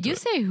going to get into it. Did you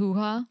say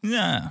hoo-ha?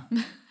 Yeah.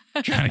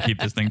 Trying to keep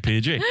this thing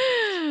PG.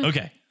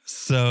 Okay.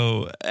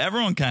 So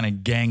everyone kind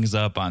of gangs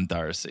up on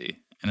Darcey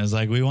and is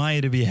like, we want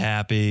you to be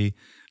happy.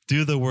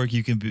 Do the work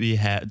you can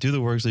do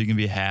the work so you can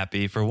be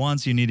happy. For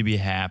once, you need to be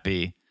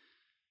happy.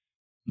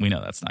 We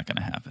know that's not going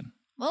to happen.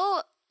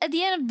 Well, at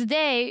the end of the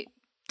day,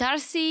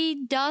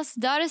 Darcey does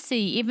Darcey.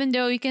 Even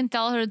though you can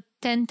tell her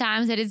 10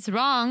 times that it's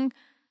wrong,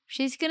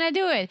 she's going to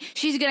do it.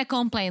 She's going to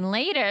complain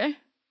later.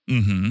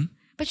 Mm-hmm.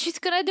 But she's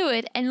going to do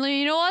it. And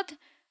you know what?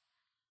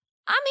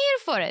 I'm here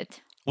for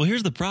it. Well,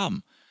 here's the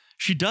problem.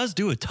 She does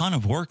do a ton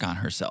of work on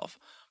herself,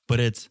 but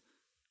it's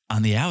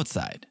on the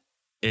outside.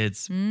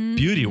 It's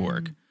beauty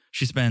work.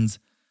 She spends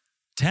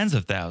tens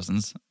of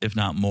thousands, if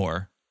not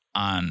more,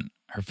 on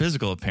her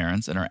physical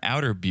appearance and her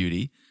outer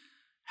beauty,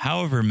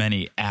 however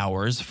many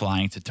hours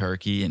flying to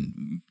Turkey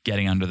and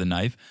getting under the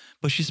knife,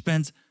 but she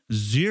spends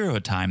zero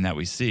time that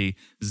we see,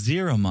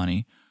 zero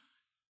money,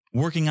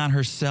 working on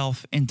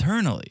herself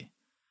internally.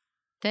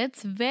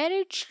 That's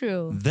very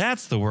true.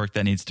 That's the work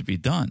that needs to be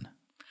done.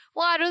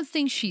 Well, I don't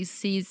think she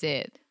sees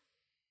it.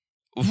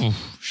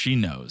 Oof, she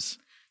knows.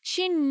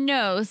 She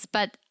knows,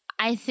 but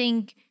I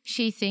think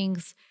she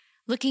thinks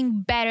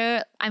looking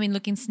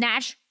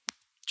snatched.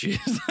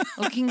 Jeez.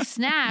 Looking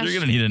snatched. You're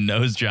going to need a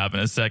nose job in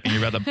a second.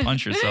 You're about to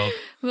punch yourself.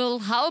 Will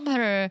help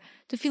her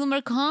to feel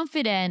more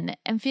confident.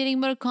 And feeling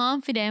more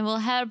confident will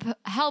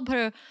help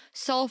her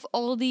solve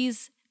all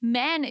these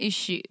man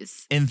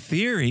issues. In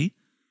theory,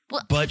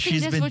 well, but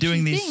she's been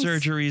doing these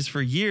surgeries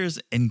for years,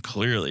 and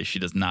clearly she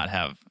does not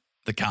have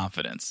the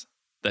confidence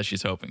that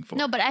she's hoping for.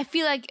 No, but I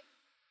feel like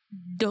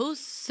those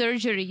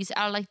surgeries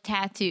are like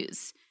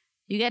tattoos.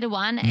 You get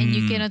one and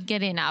you cannot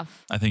get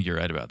enough. I think you're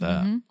right about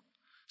that. Mm-hmm.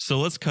 So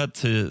let's cut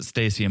to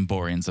Stacey and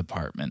Borean's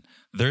apartment.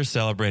 They're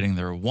celebrating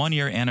their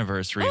 1-year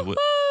anniversary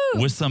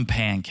with some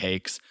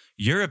pancakes,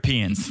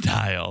 European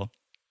style.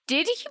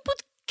 Did he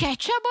put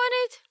ketchup on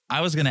it? I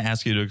was going to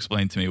ask you to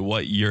explain to me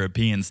what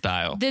European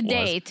style The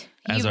date.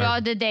 He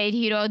wrote the date.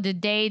 He wrote the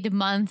date, the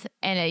month,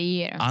 and a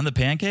year. On the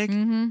pancake?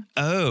 Mm-hmm.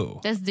 Oh.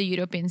 That's the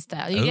European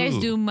style. You guys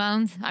do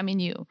month. I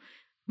mean,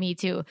 me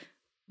too.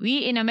 We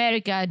in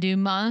America do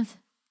month,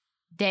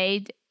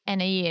 date,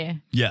 and a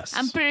year. Yes.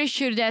 I'm pretty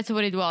sure that's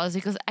what it was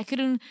because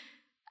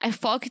I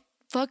focused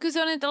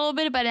on it a little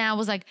bit, but then I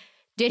was like,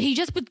 did he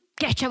just put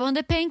ketchup on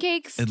the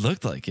pancakes? It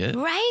looked like it.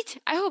 Right?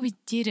 I hope he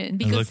didn't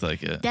because it looked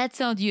like it. That's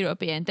not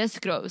European. That's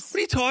gross. What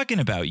are you talking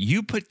about?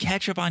 You put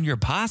ketchup on your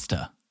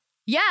pasta.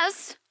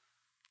 Yes.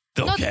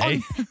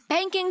 Okay.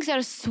 Pancakes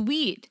are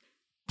sweet.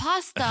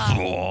 Pasta.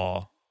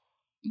 Oh.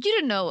 You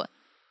don't know.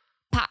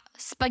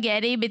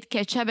 Spaghetti with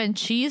ketchup and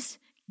cheese.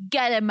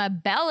 Get in my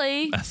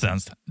belly. That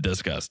sounds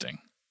disgusting.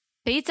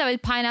 Pizza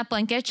with pineapple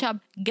and ketchup.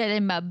 Get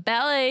in my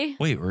belly.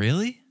 Wait,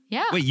 really?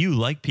 Yeah. Wait, you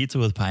like pizza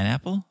with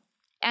pineapple?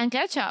 And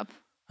ketchup.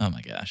 Oh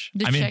my gosh.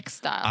 The Czech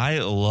style. I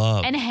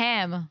love. And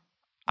ham.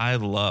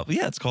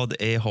 Yeah, it's called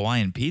a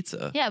Hawaiian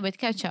pizza. Yeah, with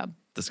ketchup.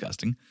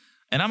 Disgusting.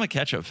 And I'm a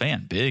ketchup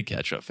fan, big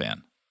ketchup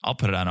fan. I'll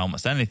put it on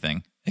almost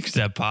anything.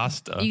 Except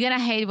pasta. You're going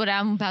to hate what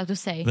I'm about to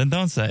say. Then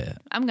don't say it.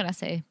 I'm going to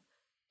say,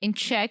 in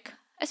Czech,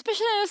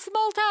 especially in a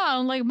small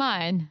town like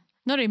mine,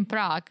 not in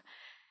Prague,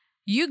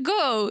 you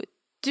go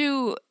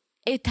to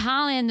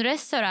Italian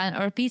restaurant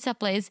or pizza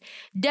place,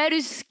 there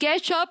is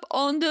ketchup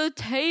on the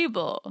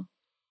table.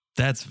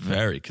 That's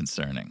very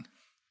concerning.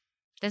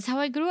 That's how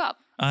I grew up.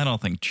 I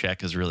don't think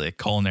Czech is really a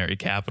culinary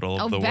capital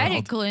of the world.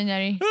 Very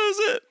culinary. Is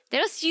it?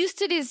 There was used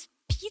to this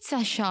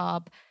pizza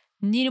shop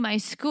near my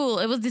school.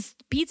 It was this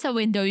pizza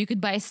window. You could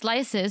buy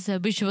slices,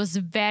 which was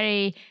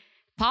very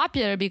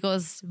popular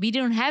because we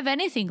didn't have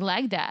anything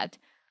like that,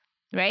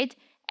 right?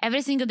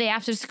 Every single day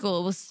after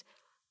school was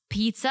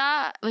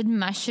pizza with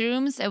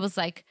mushrooms. It was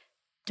like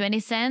 20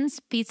 cents.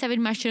 Pizza with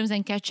mushrooms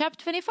and ketchup,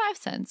 25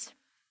 cents.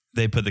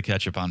 They put the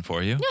ketchup on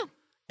for you? Yeah.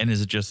 And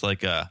is it just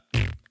like a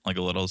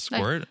little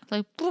squirt?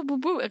 Like boo, boo,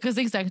 boo. Because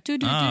it's like do.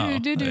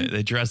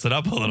 They dress it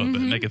up a little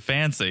bit, make it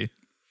fancy.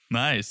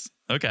 Nice.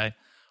 Okay.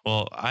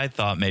 Well, I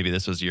thought maybe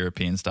this was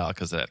European style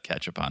because it had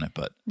ketchup on it,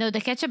 but... No, the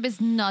ketchup is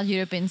not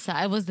European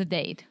style. It was the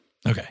date.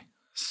 Okay.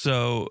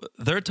 So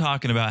they're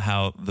talking about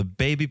how the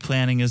baby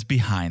planning is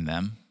behind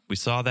them. We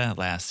saw that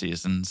last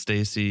season.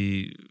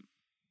 Stacey,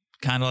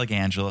 kind of like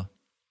Angela,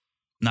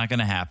 not going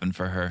to happen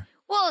for her.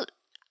 Well,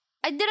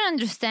 I didn't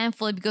understand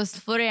fully because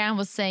Florian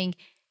was saying,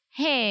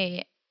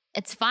 hey,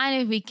 it's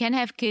fine if we can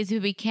have kids,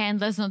 if we can,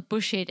 let's not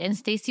push it. And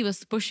Stacey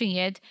was pushing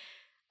it.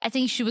 I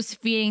think she was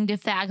feeling the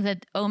fact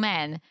that, oh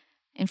man,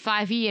 in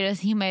 5 years,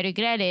 he may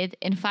regret it.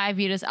 In 5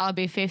 years, I'll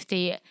be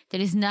 50.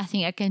 There is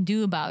nothing I can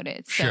do about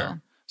it.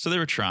 Sure. So they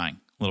were trying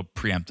a little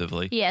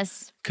preemptively.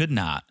 Yes. Could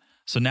not.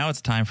 So now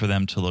it's time for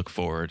them to look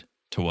forward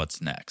to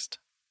what's next,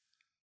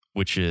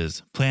 which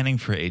is planning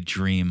for a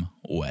dream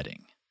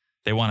wedding.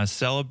 They want to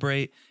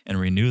celebrate and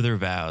renew their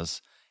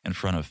vows in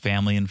front of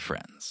family and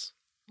friends.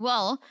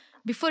 Well,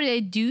 before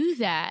they do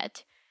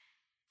that,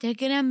 they're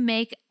going to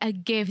make a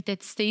gift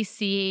that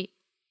Stacey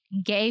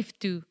gave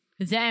to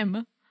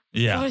them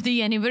for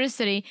the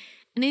anniversary,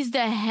 and it's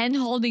the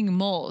hand-holding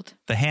mold.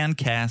 The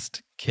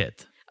hand-cast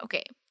kit.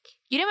 Okay.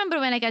 You remember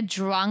when I got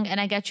drunk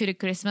and I got you the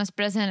Christmas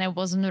present and it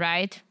wasn't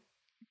right?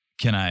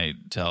 Can I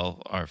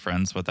tell our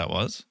friends what that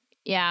was?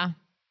 Yeah.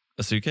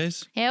 A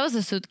suitcase? Yeah, it was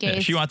a suitcase. Yeah,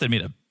 she wanted me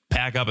to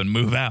pack up and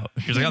move out.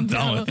 She's like, I'm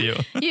done with you.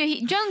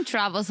 John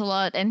travels a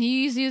lot and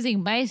he's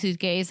using my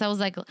suitcase. I was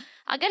like,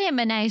 I'll get him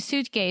a nice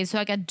suitcase. So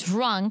I got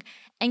drunk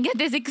and got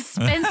this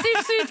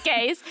expensive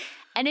suitcase.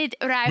 And it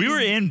arrived. We were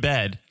in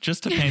bed,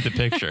 just to paint the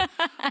picture.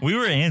 We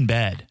were in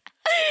bed.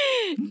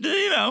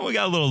 You know, we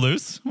got a little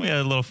loose. We had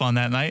a little fun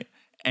that night.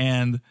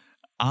 And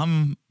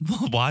I'm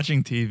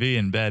watching TV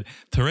in bed.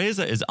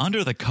 Teresa is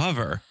under the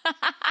cover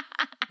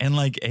and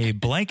like a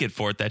blanket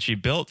fort that she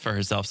built for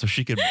herself so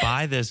she could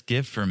buy this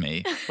gift for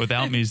me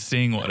without me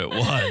seeing what it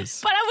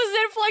was. But I was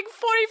there for like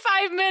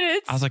 45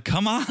 minutes. I was like,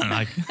 come on.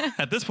 Like,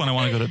 at this point, I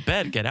want to go to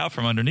bed. Get out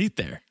from underneath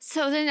there.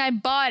 So then I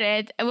bought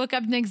it. I woke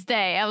up next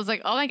day. I was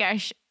like, oh my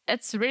gosh.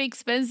 It's really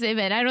expensive,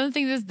 and I don't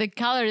think this is the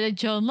color that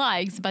John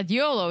likes, but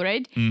YOLO,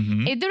 right?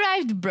 Mm-hmm. It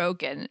arrived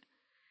broken.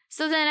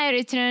 So then I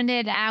returned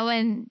it. I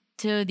went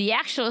to the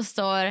actual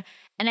store,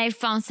 and I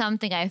found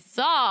something I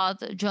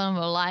thought John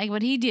would like,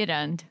 but he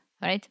didn't,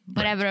 right?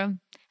 Whatever.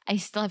 I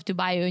still have to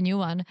buy you a new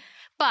one.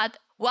 But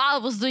while I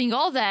was doing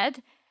all that,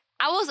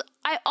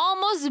 I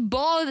almost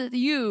bought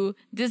you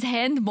this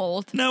hand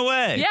mold. No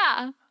way.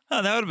 Yeah.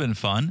 Oh, that would have been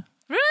fun.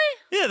 Really?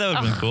 Yeah, that would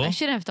have been cool. I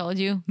shouldn't have told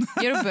you.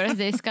 Your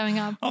birthday's coming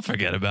up. I'll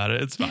forget about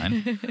it. It's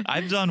fine.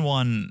 I've done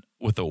one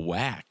with a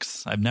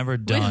wax. I've never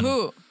done... With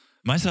who?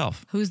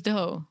 Myself. Who's the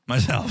hoe?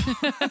 Myself.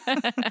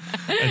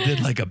 I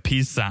did like a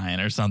peace sign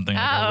or something,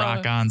 like a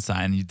rock on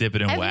sign. You dip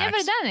it in wax. I've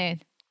never done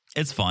it.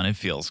 It's fun. It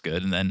feels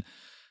good. And then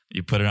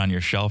you put it on your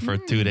shelf for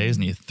 2 days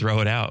and you throw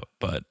it out.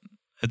 But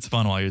it's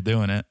fun while you're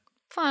doing it.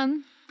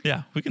 Fun.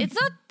 Yeah. We can. It's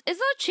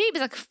not cheap.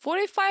 It's like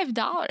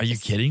 $45. Are you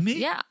kidding me?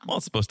 Yeah. Well,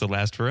 it's supposed to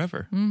last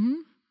forever. Mm-hmm.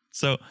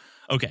 So,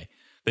 okay.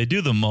 They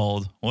do the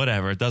mold,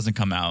 whatever. It doesn't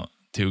come out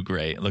too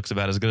great. It looks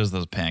about as good as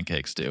those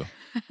pancakes do.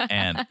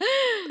 And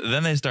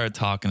then they start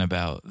talking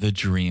about the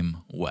dream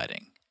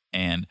wedding.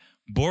 And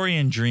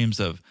Borean dreams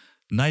of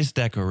nice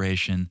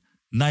decoration,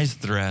 nice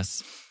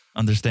dress,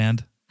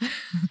 understand?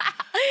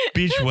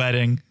 Beach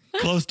wedding,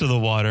 close to the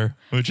water,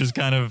 which is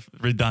kind of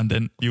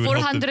redundant. You would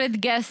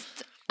 400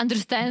 guests,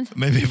 understand?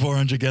 Maybe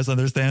 400 guests,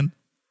 understand?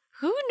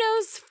 Who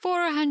knows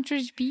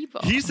 400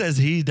 people? He says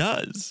he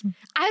does.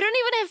 I don't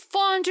even have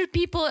 400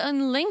 people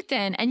on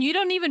LinkedIn, and you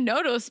don't even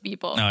know those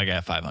people. No, I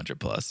got 500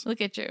 plus. Look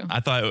at you.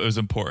 I thought it was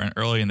important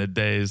early in the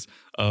days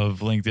of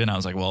LinkedIn. I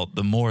was like, well,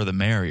 the more, the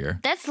merrier.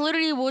 That's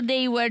literally what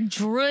they were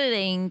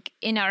drilling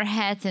in our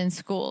heads in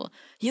school.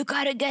 You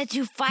gotta get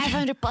you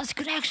 500 plus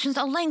connections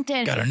on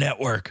LinkedIn. Got a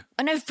network.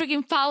 And I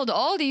freaking followed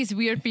all these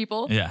weird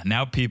people. Yeah,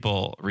 now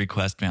people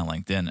request me on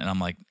LinkedIn, and I'm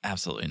like,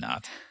 absolutely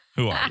not.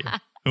 Who are you?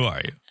 Who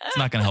are you? It's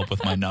not going to help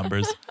with my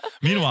numbers.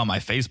 Meanwhile, my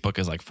Facebook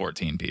is like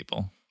 14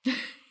 people.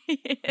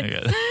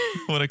 Yes.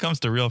 When it comes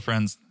to real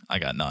friends, I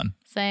got none.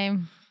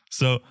 Same.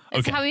 So, okay.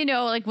 That's how you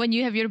know, like when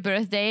you have your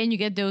birthday and you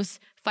get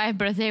those 5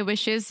 birthday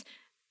wishes,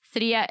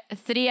 three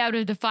out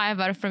of the 5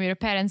 are from your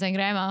parents and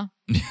grandma.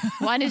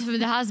 One is from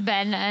the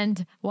husband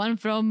and one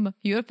from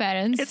your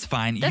parents. It's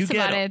fine. That's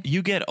about it.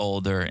 You get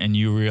older and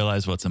you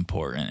realize what's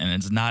important, and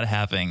it's not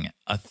having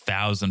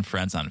 1,000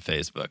 friends on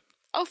Facebook.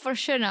 Oh, for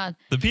sure not.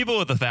 The people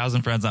with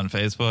 1,000 friends on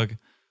Facebook,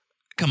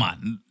 come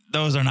on,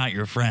 those are not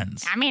your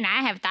friends. I mean,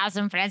 I have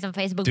 1,000 friends on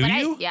Facebook. Do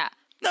you? Yeah.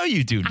 No,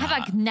 you do not. I have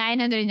like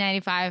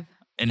 995.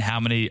 And how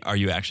many are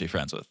you actually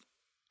friends with?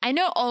 I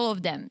know all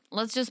of them.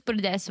 Let's just put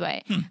it this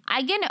way.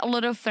 I gained a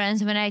lot of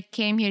friends when I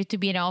came here to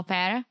be an au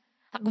pair.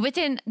 Like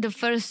within the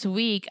first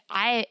week,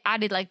 I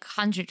added like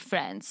 100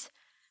 friends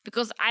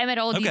because I met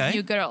all these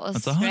new girls.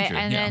 That's 100, right?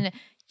 And then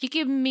you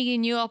keep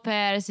meeting new au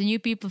pairs and new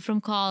people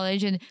from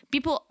college and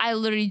people I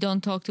literally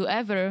don't talk to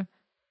ever,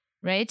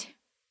 right?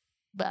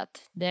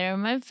 But they're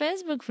my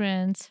Facebook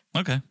friends.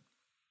 Okay.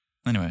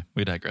 Anyway,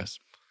 we digress.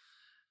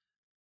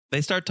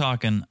 They start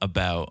talking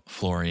about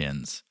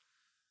Florian's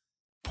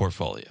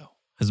portfolio,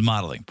 his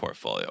modeling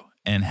portfolio,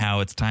 and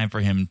how it's time for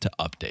him to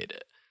update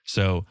it.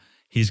 So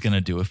he's going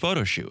to do a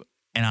photo shoot.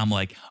 And I'm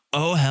like,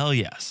 oh, hell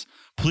yes.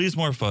 Please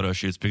more photo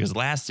shoots, because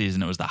last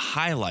season it was the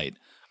highlight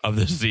of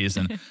the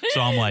season.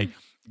 So I'm like,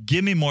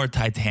 give me more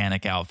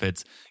Titanic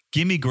outfits.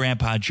 Give me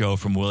Grandpa Joe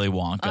from Willy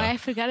Wonka. Oh, I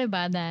forgot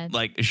about that.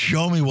 Like,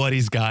 show me what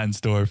he's got in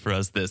store for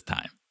us this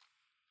time.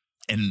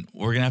 And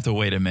we're going to have to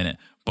wait a minute,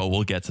 but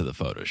we'll get to the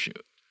photo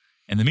shoot.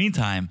 In the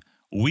meantime,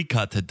 we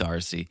cut to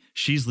Darcey.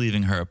 She's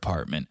leaving her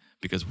apartment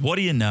because what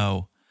do you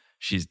know?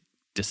 She's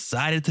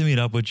decided to meet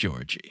up with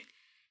Georgie.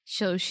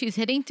 So she's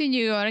heading to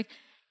New York.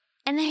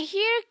 And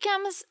here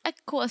comes a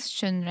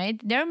question, right?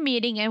 They're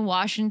meeting in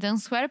Washington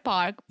Square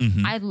Park.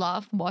 Mm-hmm. I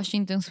love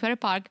Washington Square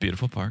Park.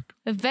 Beautiful park.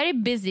 A very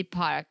busy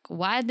park.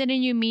 Why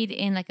didn't you meet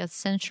in like a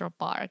central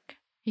park?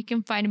 You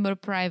can find more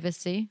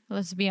privacy,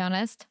 let's be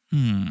honest.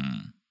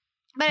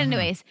 But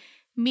anyways,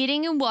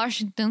 meeting in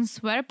Washington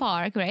Square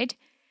Park, right?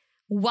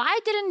 Why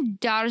didn't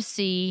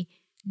Darcey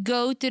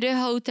go to the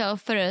hotel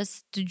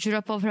first to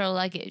drop off her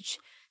luggage?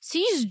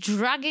 She's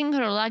dragging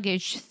her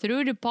luggage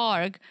through the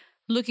park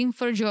looking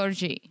for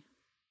Georgie.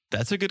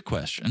 That's a good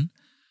question.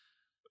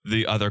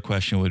 The other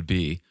question would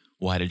be,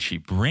 why did she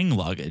bring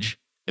luggage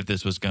if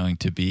this was going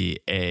to be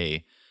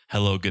a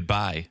hello,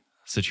 goodbye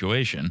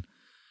situation?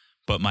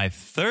 But my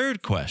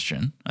third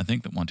question, I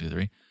think that 1, 2,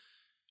 3,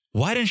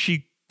 why didn't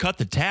she cut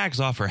the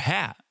tags off her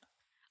hat?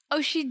 Oh,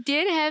 she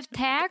did have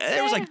tags?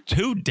 There was like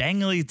 2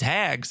 dangly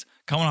tags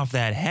coming off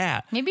that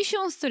hat. Maybe she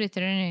wants to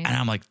return it. And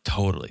I'm like,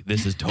 totally.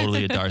 This is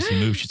totally a Darcey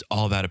move. She's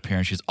all about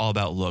appearance. She's all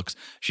about looks.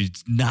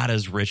 She's not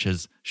as rich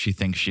as she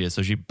thinks she is.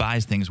 So she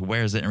buys things,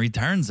 wears it, and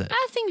returns it.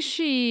 I think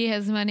she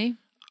has money.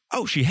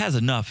 Oh, she has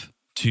enough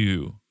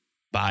to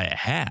buy a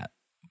hat.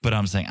 But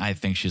I'm saying I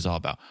think she's all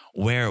about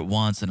wear it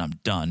once and I'm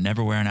done.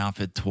 Never wear an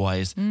outfit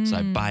twice. So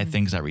I buy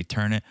things, I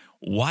return it.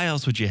 Why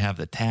else would you have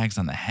the tags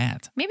on the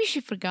hat? Maybe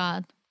she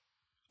forgot.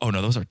 Oh,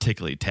 no, those are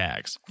tickly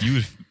tags.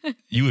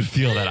 You would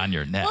feel that on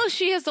your neck. Well,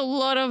 she has a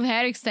lot of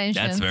hair extensions.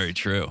 That's very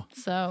true.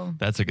 So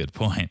that's a good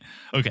point.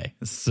 Okay,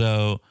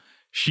 so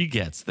she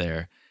gets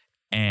there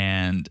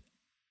and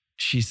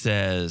she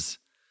says,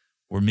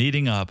 we're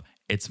meeting up.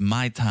 It's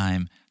my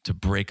time to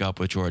break up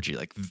with Georgie.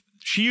 Like,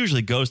 she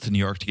usually goes to New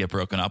York to get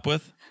broken up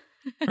with,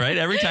 right?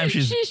 Every time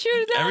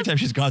every time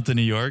she's gone to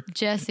New York.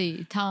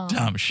 Jesse,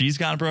 Tom, she's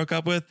gotten broke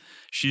up with.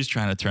 She's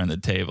trying to turn the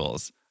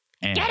tables.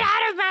 And get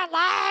out of my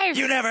life!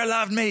 You never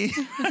loved me.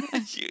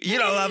 you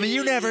don't love me.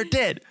 You never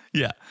did.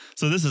 Yeah.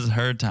 So this is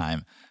her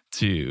time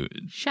to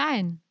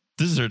shine.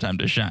 This is her time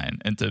to shine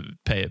and to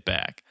pay it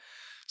back.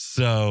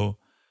 So,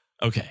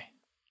 okay.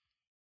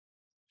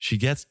 She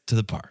gets to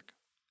the park.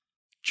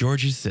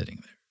 Georgie's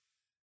sitting there.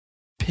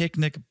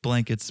 Picnic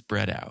blankets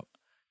spread out.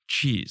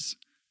 Cheese.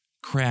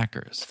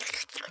 Crackers.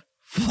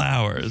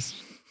 Flowers.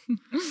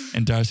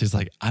 And Darcey's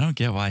like, I don't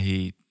get why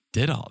he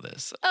did all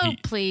this. Oh,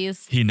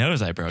 please. He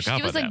knows I broke up with him.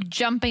 She was like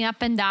jumping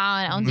up and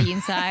down on the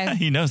inside.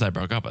 He knows I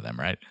broke up with him,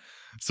 right?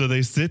 So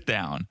they sit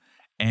down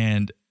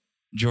and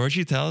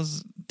Georgie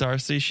tells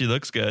Darcey she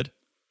looks good.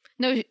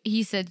 No,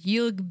 he said,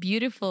 you look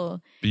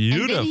beautiful.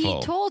 Beautiful. And then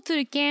he told to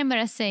the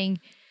camera saying,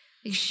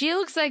 she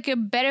looks like a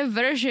better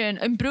version,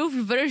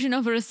 improved version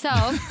of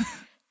herself.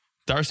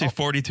 Darcey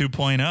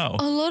 42.0.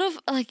 A lot of,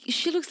 like,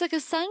 she looks like a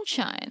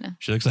sunshine.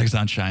 She looks like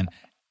sunshine.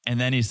 And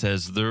then he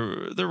says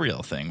the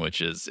real thing,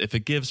 which is if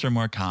it gives her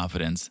more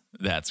confidence,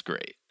 that's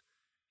great.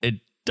 It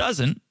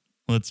doesn't.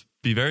 Let's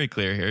be very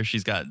clear here.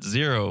 She's got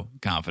zero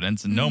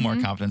confidence and no more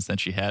confidence than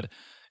she had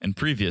in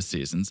previous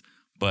seasons.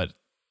 But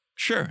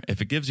sure,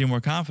 if it gives you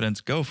more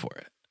confidence, go for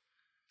it.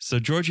 So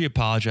Georgie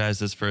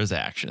apologizes for his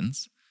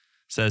actions,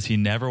 says he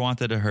never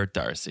wanted to hurt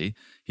Darcey.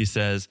 He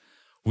says,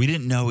 we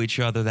didn't know each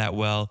other that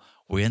well.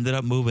 We ended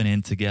up moving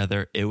in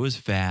together. It was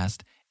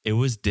fast. It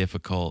was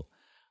difficult.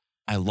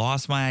 I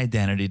lost my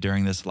identity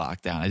during this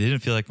lockdown. I didn't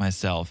feel like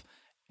myself,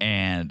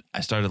 and I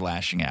started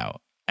lashing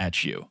out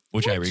at you,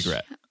 which I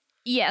regret.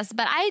 Yes,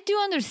 but I do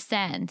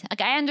understand.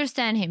 Like, I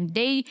understand him.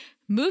 They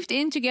moved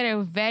in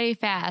together very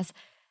fast.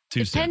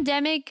 Too soon.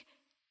 Pandemic,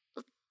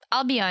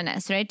 I'll be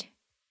honest, right?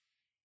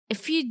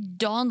 if you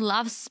don't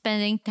love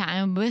spending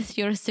time with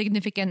your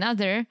significant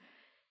other,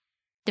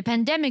 the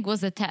pandemic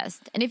was a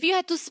test. And if you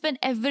had to spend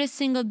every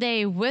single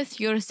day with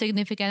your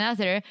significant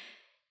other,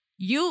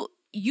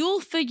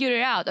 you'll figure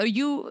it out, or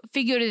you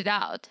figured it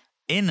out.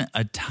 In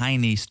a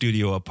tiny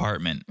studio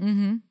apartment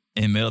in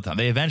Middletown.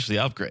 They eventually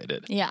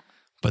upgraded. Yeah.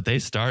 But they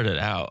started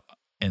out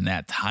in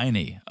that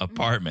tiny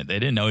apartment. They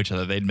didn't know each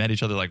other. They'd met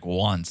each other like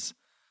once.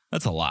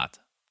 That's a lot.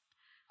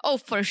 Oh,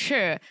 for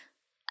sure.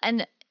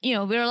 And, you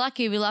know, we're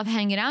lucky. We love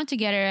hanging out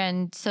together.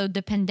 And so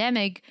the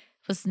pandemic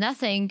was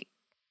nothing,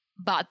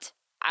 but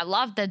I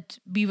love that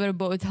we were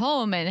both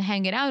home and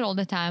hanging out all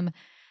the time.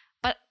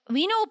 But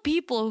we know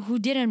people who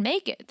didn't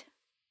make it.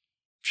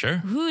 Sure.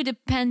 Who the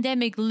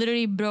pandemic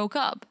literally broke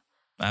up.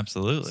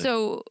 Absolutely.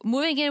 So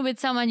moving in with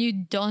someone you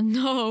don't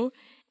know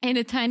in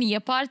a tiny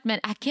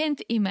apartment, I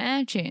can't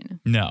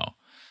imagine. No.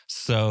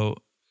 So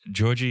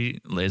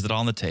Georgie lays it all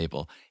on the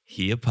table.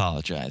 He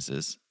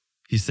apologizes.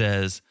 He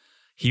says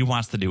he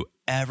wants to do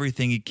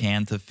everything he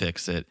can to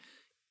fix it,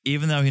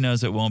 even though he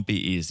knows it won't be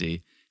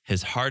easy.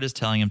 His heart is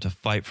telling him to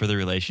fight for the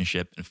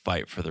relationship and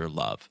fight for their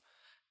love.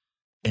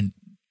 And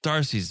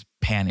Darcey's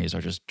panties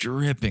are just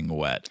dripping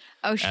wet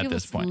at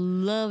this point.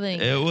 Loving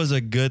it. It was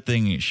a good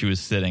thing she was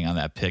sitting on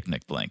that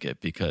picnic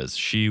blanket because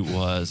she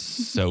was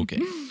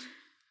soaking.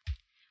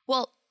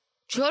 Well,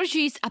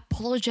 Georgie's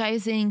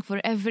apologizing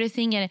for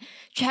everything, and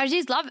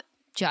Darcey's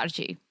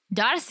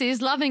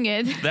loving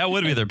it. That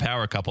would be their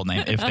power couple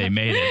name if they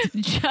made it.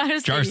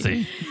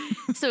 Darcey.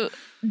 So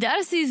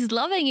Darcey's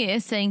loving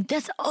it, saying,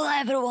 that's all I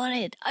ever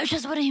wanted. I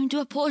just wanted him to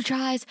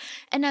apologize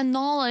and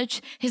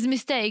acknowledge his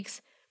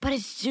mistakes, but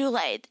it's too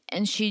late.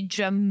 And she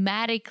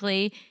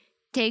dramatically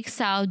takes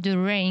out the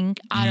ring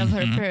out of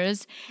her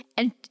purse,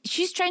 and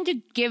she's trying to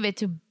give it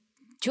to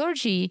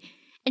Georgie.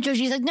 And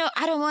Georgie's like, no,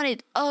 I don't want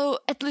it. Oh,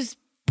 at least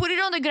put it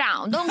on the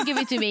ground. Don't give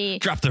it to me.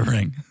 Drop the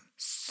ring.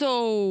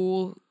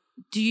 So,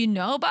 do you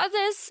know about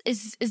this?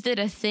 Is that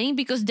a thing?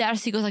 Because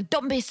Darcey goes like,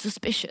 don't be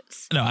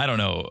suspicious. No, I don't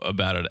know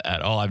about it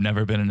at all. I've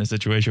never been in a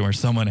situation where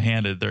someone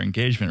handed their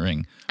engagement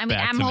ring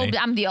back to me.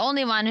 I'm the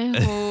only one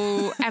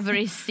who ever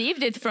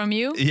received it from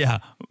you. Yeah.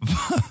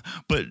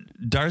 But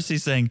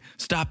Darcey's saying,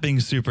 stop being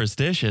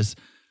superstitious.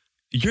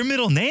 Your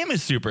middle name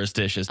is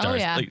Superstitious, Darcey. Oh,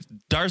 yeah. Like,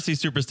 Darcey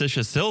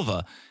Superstitious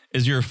Silva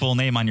is your full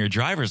name on your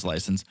driver's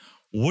license.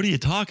 What are you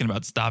talking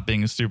about? Stop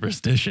being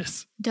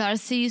superstitious.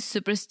 Darcey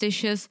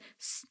Superstitious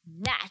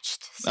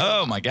snatched.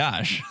 Oh my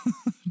gosh.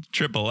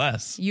 Triple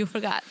S. You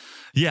forgot.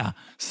 Yeah.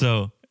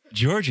 So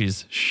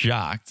Georgie's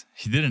shocked.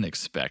 He didn't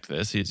expect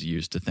this. He's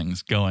used to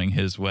things going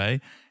his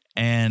way.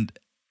 And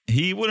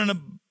he wouldn't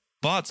have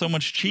bought so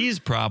much cheese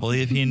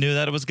probably if he knew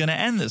that it was going to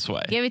end this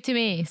way. Give it to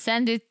me.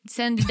 Send it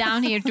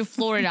down here to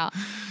Florida.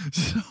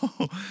 So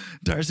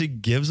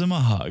Darcey gives him a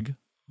hug,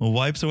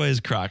 wipes away his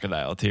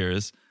crocodile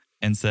tears,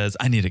 and says,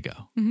 I need to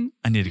go.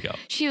 I need to go.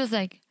 She was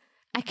like,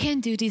 I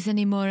can't do this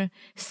anymore.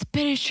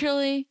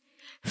 Spiritually,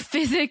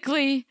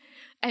 physically,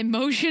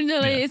 emotionally.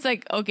 Yeah. It's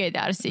like, okay,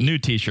 Darcey. New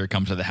t-shirt,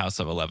 come to the House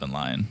of 11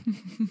 line.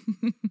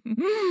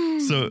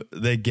 So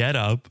they get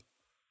up.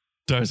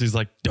 Darcey's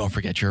like, don't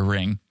forget your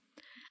ring.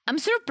 I'm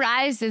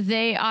surprised that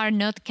they are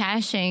not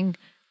cashing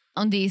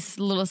on these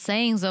little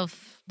sayings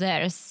of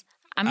theirs.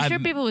 I'm sure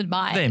people would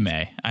buy They it.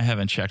 may. I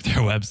haven't checked their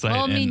website.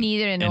 Well, me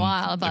neither in a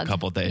while. But a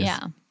couple days. Yeah.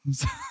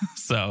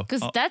 So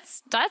because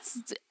that's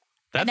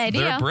an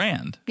idea. Their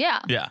brand.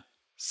 Yeah. Yeah.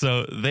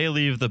 So they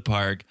leave the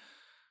park.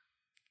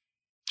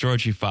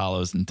 Georgie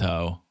follows in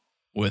tow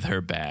with her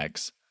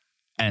bags.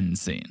 End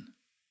scene.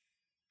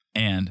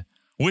 And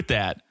with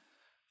that,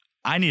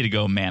 I need to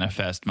go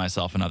manifest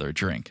myself another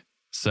drink.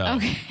 So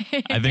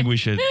okay. I think we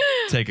should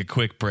take a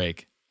quick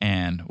break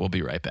and we'll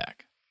be right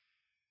back.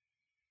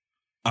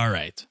 All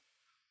right.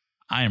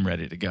 I am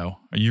ready to go.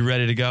 Are you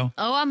ready to go?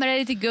 Oh, I'm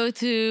ready to go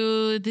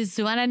to this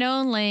one and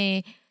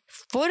only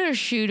photo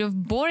shoot of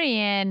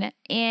Borean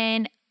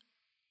and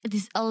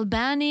this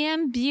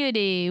Albanian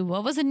beauty.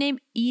 What was her name?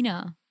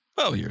 Ina.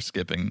 Oh, you're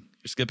skipping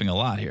a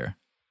lot here.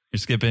 You're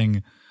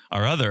skipping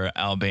our other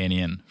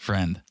Albanian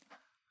friend.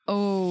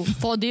 Oh,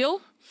 Fadil?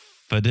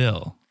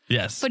 Fadil.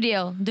 Yes.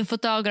 Fadil, the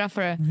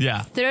photographer.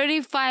 Yeah.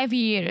 35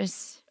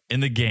 years. In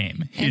the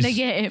game.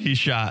 He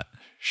shot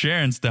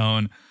Sharon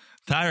Stone,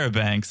 Tyra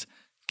Banks,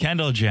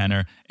 Kendall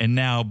Jenner, and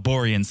now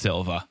Borean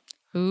Silva.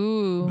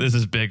 Ooh. This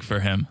is big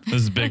for him.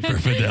 This is big for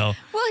Fidel.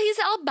 Well, he's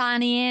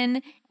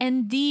Albanian,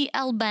 and the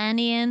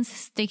Albanians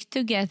stick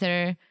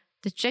together.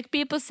 The Czech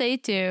people say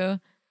too.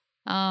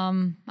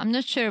 I'm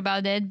not sure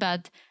about it,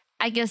 but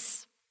I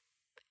guess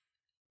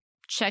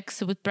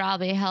Czechs would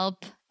probably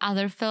help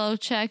other fellow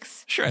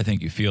Czechs. Sure, I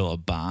think you feel a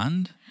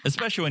bond,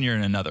 especially when you're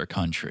in another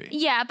country.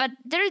 Yeah, but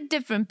there are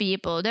different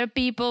people. There are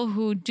people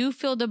who do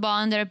feel the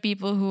bond. There are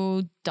people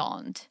who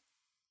don't.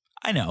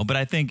 I know, but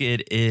I think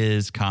it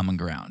is common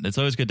ground. It's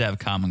always good to have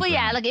common ground.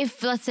 Well, yeah, like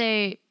if, let's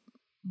say,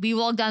 we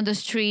walk down the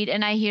street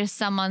and I hear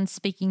someone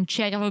speaking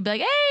Czech, I would be like,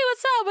 hey,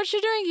 what's up? What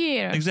you doing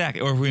here? Exactly.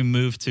 Or if we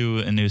move to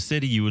a new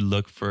city, you would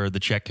look for the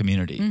Czech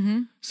community. Mm-hmm.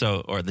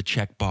 So, or the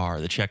Czech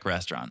bar, the Czech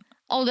restaurant.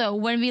 Although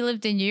when we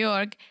lived in New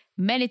York,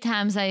 many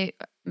times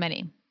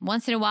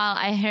once in a while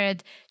I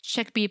heard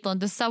Czech people on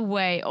the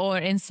subway or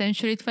in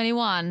Century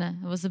 21.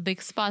 It was a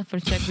big spot for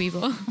Czech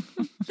people.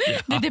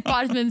 The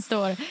department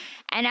store.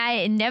 And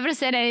I never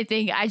said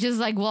anything. I just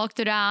like walked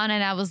around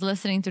and I was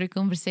listening to the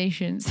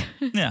conversations.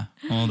 Yeah.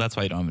 Well, that's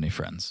why you don't have any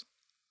friends.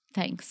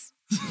 Thanks.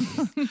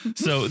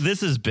 So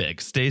this is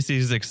big.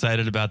 Stacey's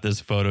excited about this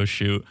photo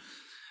shoot.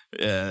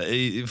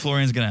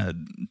 Florian's going to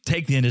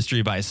take the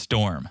industry by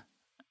storm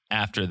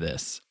after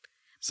this.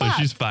 So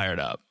she's fired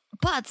up.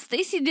 But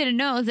Stacey didn't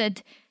know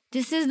that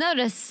this is not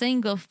a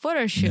single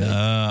photo shoot.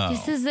 No.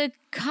 This is a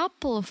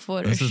couple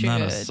photo shoot. This is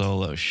not a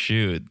solo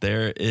shoot.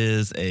 There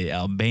is a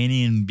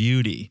Albanian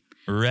beauty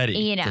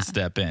ready to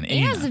step in.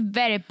 Ina's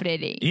very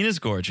pretty. Ina's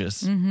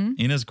gorgeous. Mm-hmm.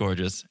 Ina's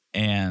gorgeous.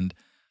 And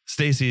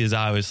Stacey is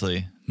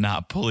obviously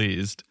not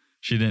pleased.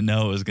 She didn't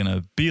know it was going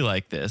to be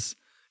like this.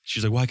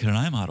 She's like, why couldn't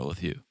I model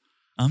with you?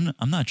 I'm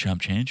not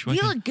chump change. You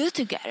look good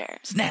together.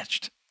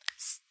 Snatched.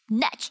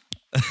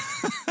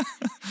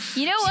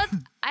 You know what?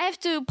 I have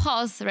to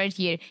pause right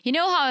here. You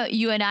know how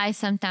you and I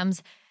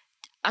sometimes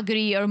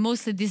agree or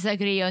mostly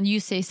disagree on you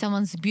say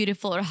someone's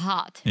beautiful or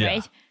hot,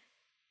 right?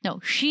 No,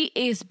 she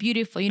is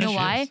beautiful. You know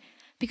why?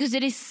 Because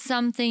there is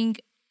something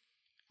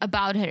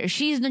about her.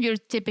 She's not your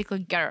typical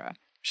girl.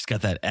 She's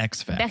got that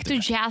X factor. Back to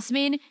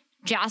Jasmine.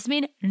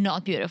 Jasmine,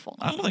 not beautiful.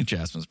 I don't think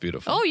Jasmine's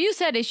beautiful. Oh, you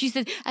said it. She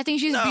said, I think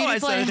she's beautiful and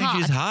hot. No, I said I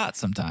think she's hot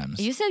sometimes.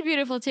 You said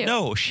beautiful too.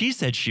 No, she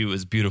said she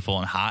was beautiful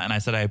and hot, and I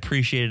said I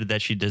appreciated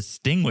that she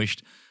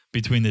distinguished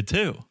between the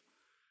two.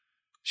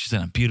 She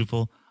said, I'm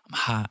beautiful, I'm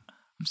hot,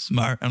 I'm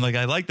smart. I'm like,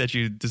 I like that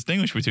you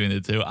distinguish between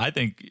the two. I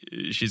think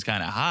she's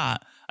kind of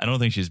hot. I don't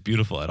think she's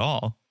beautiful at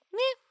all.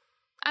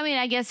 Yeah. I mean,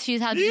 I guess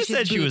she's hot. You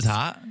said she was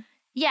hot.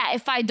 Yeah,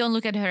 if I don't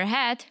look at her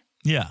head.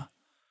 Yeah.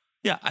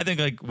 Yeah, I think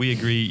like we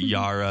agree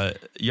Yara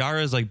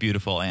is like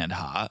beautiful and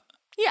hot.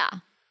 Yeah.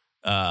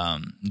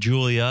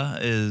 Julia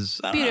is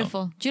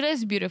beautiful. Julia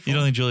is beautiful. You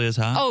don't think Julia's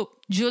hot? Oh,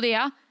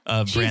 Julia.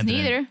 She's Brandon.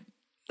 neither.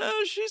 No,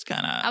 she's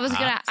kind of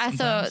I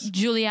thought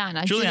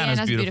Juliana's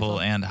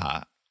beautiful and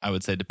hot. I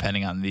would say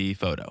depending on the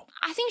photo.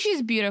 I think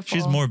she's beautiful.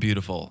 She's more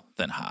beautiful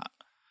than hot.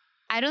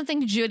 I don't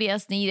think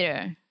Julia's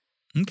neither.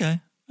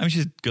 Okay. I mean,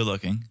 she's good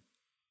looking.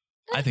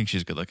 I think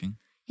she's good looking.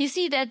 You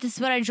see, that is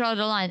where I draw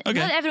the line. Okay.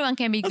 Not everyone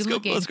can be good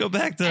looking. Let's go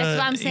back to That's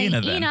what I'm saying.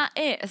 Ina, then. Ina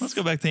is. Let's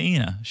go back to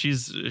Ina.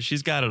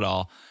 She's got it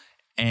all.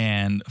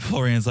 And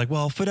Florian's like,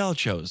 well, Fidel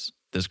chose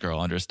this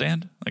girl,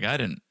 understand? Like, I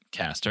didn't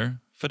cast her.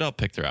 Fidel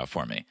picked her out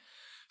for me.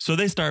 So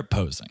they start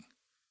posing.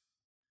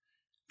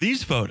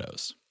 These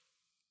photos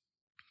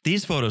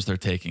they're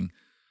taking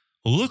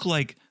look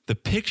like the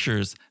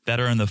pictures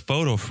that are in the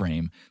photo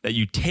frame that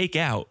you take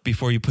out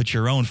before you put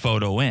your own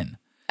photo in.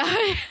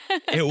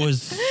 It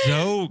was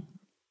so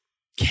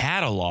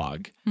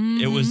catalog.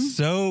 Mm-hmm. It was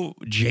so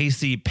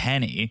J.C.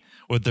 Penney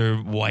with their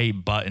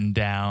white button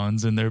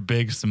downs and their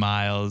big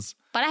smiles.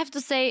 But I have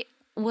to say,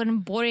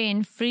 when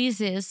Borean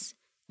freezes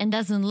and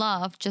doesn't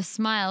laugh, just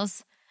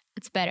smiles,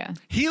 it's better.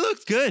 He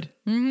looked good.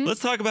 Mm-hmm. Let's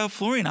talk about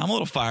Florian. I'm a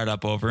little fired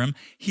up over him.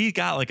 He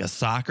got like a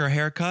soccer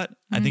haircut.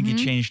 I think he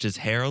changed his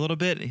hair a little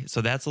bit.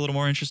 So that's a little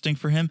more interesting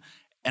for him.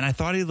 And I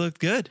thought he looked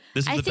good.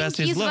 This is the best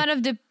he's looked. I think he's one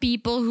of the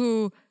people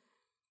who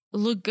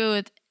look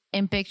good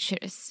in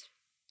pictures.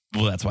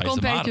 Well, that's why he's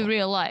a model. Compared to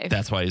real life.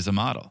 That's why he's a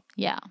model.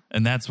 Yeah.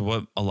 And that's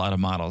what a lot of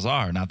models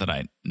are. Not that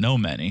I know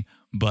many,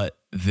 but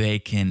they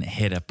can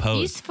hit a pose.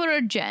 He's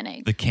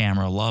photogenic. The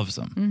camera loves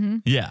him. Mm-hmm.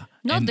 Yeah.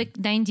 Not the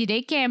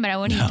 90-day camera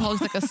when he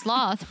talks like a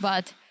sloth,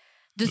 but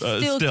the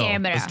still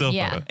camera.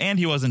 Photo. And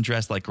he wasn't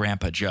dressed like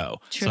Grandpa Joe.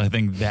 True. So I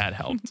think that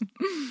helped.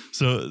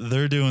 So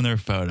they're doing their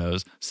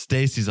photos.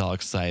 Stacey's all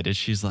excited.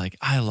 She's like,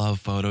 I love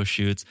photo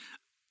shoots.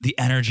 The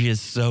energy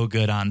is so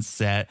good on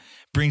set.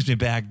 Brings me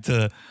back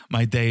to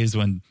my days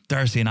when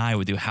Darcey and I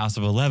would do House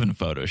of 11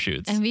 photo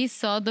shoots. And we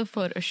saw the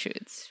photo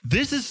shoots.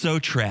 This is so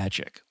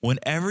tragic.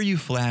 Whenever you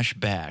flash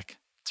back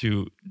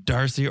to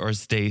Darcey or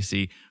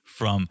Stacey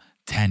from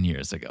 10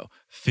 years ago,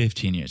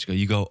 15 years ago,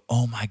 you go,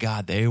 oh my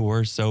God, they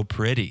were so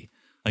pretty.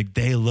 Like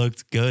they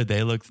looked good.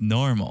 They looked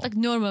normal. Like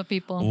normal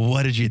people.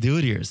 What did you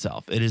do to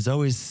yourself? It is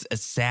always a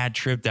sad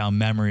trip down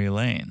memory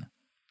lane.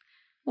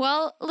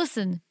 Well,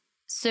 listen.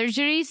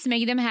 Surgeries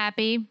make them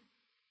happy.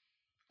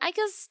 I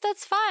guess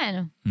that's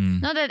fine.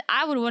 Not that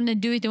I would want to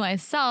do it to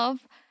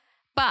myself,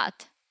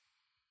 but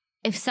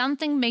if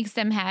something makes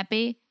them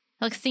happy,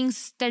 like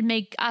things that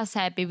make us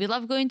happy, we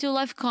love going to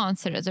live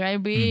concerts, right?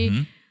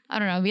 I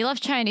don't know, we love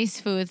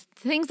Chinese food.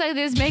 Things like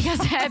this make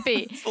us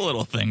happy. It's the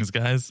little things,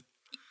 guys.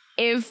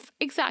 If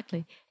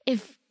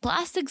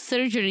plastic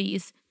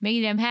surgeries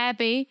make them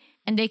happy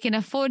and they can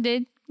afford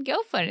it,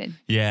 go for it.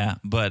 Yeah,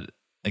 but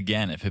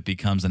again, if it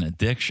becomes an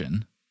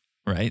addiction,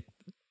 right?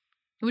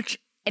 Which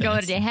it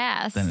already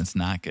has. Then it's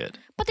not good.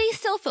 But they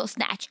still feel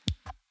snatched.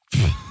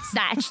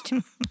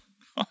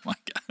 Oh my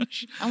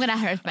gosh. I'm going to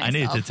hurt myself. I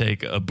need to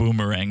take a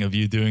boomerang of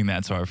you doing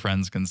that so our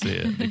friends can see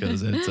it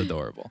because it's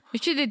adorable.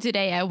 What you did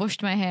today, I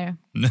washed my hair.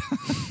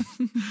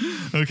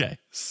 Okay.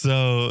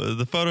 So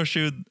the photo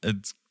shoot,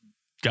 it's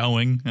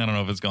going. I don't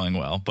know if it's going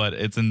well, but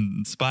it's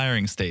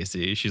inspiring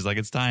Stacey. She's like,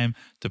 it's time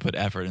to put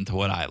effort into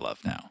what I love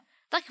now.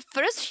 Like,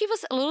 first she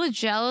was a little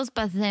jealous,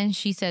 but then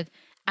she said,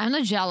 I'm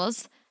not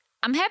jealous.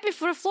 I'm happy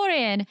for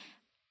Florian.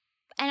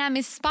 And I'm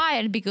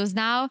inspired because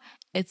now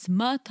it's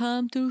my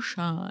time to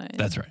shine.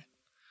 That's right.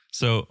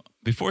 So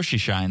before she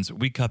shines,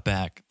 we cut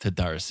back to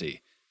Darcey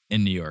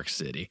in New York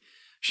City.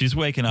 She's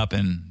waking up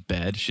in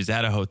bed. She's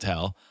at a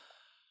hotel,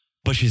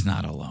 but she's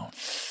not alone.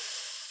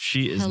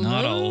 She is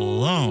not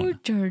alone.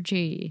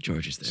 Georgie.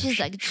 Georgie's there. She's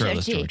like,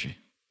 Shirtless Georgie.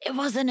 It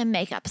wasn't a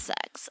makeup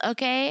sex,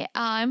 okay?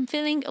 I'm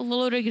feeling a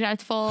little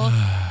regretful.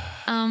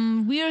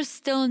 We are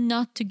still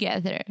not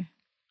together.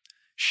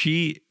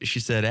 She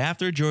said,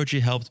 after Georgie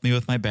helped me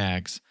with my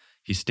bags,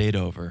 he stayed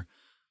over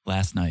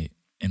last night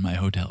in my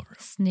hotel room.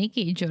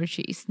 Sneaky,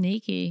 Georgie,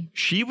 sneaky.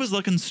 She was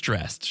looking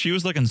stressed. She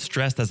was looking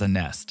stressed as a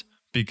nest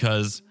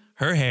because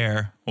her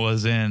hair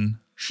was in...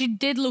 She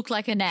did look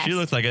like a nest. She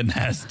looked like a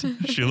nest.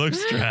 She looked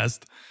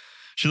stressed.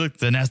 She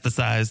looked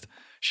anesthetized.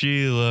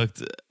 She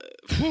looked...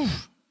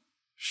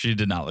 She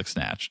did not look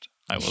snatched,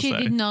 I will say. She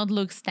did not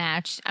look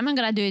snatched. I'm not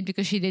going to do it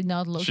because she did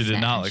not look snatched. She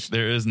did not look...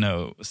 There is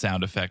no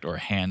sound effect or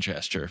hand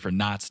gesture for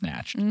not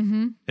snatched.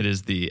 Mm-hmm. It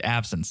is the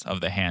absence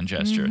of the hand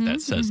gesture that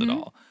says it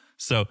all.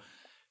 So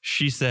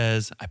she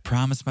says, I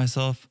promised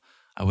myself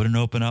I wouldn't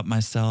open up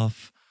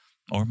myself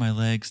or my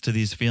legs to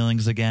these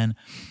feelings again.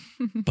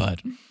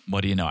 But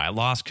what do you know? I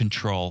lost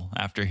control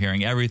after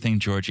hearing everything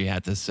Georgie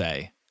had to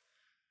say.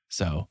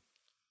 So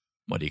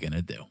what are you going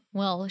to do?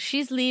 Well,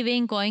 she's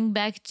leaving, going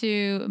back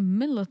to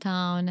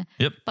Middletown.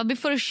 Yep. But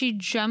before she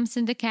jumps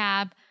in the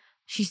cab,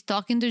 she's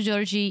talking to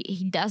Georgie.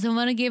 He doesn't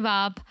want to give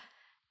up.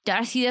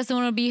 Darcey doesn't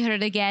want to be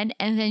hurt again.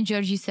 And then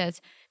Georgie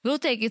says, we'll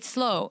take it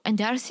slow. And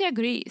Darcey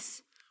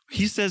agrees.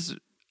 He says,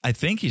 I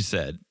think he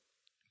said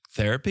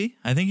therapy.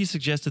 I think he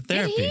suggested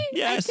therapy. Did he?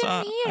 Yeah, I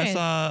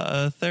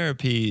saw a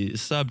therapy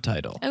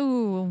subtitle.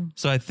 Oh.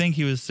 So I think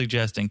he was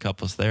suggesting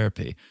couples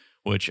therapy,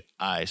 which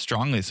I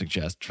strongly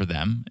suggest for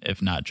them,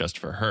 if not just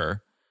for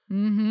her.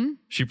 Mm-hmm.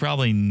 She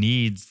probably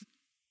needs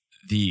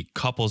the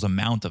couple's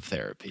amount of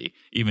therapy,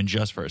 even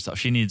just for herself.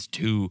 She needs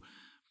 2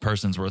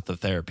 persons worth of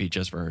therapy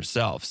just for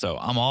herself. So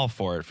I'm all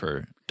for it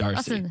for Darcey.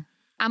 Listen,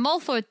 I'm all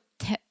for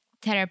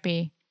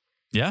therapy.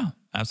 Yeah,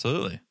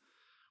 absolutely.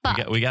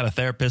 But We got a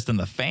therapist in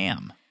the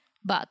fam.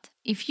 But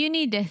if you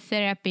need the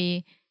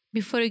therapy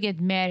before you get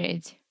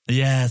married,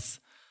 yes,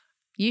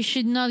 you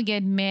should not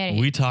get married.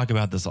 We talk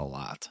about this a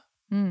lot,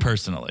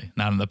 personally,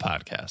 not on the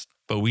podcast.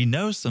 But we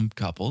know some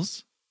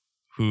couples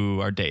who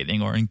are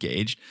dating or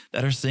engaged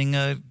that are seeing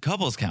a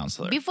couples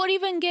counselor. Before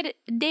even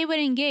they were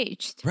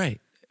engaged.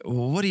 Right.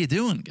 Well, what are you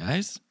doing,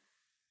 guys?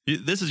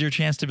 This is your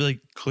chance to be like,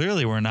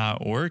 clearly we're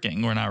not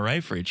working. We're not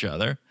right for each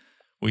other.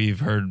 We've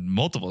heard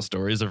multiple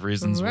stories of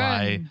reasons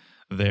why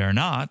they are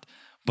not.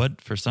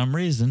 But for some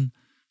reason,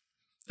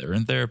 they're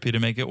in therapy to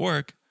make it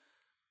work.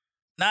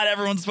 Not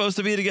everyone's supposed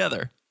to be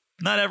together.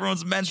 Not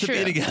everyone's meant to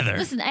be together.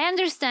 Listen, I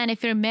understand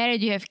if you're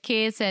married, you have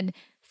kids, and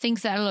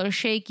things are a little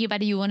shaky,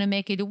 but you want to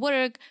make it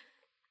work.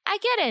 I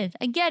get it.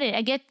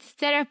 I get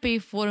therapy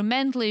for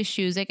mental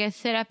issues. I get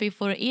therapy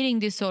for eating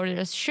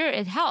disorders. Sure,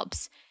 it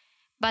helps.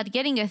 But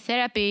getting a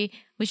therapy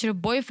with your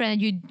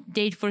boyfriend you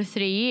date for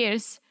 3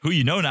 years. Who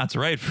you know not's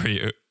right for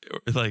you.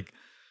 It's like,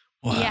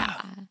 wow.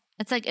 Yeah.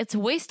 It's like, it's a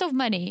waste of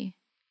money.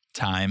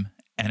 Time,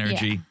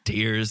 energy,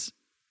 tears.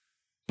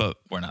 But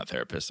we're not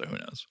therapists, so who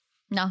knows?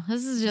 No,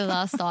 this is just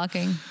us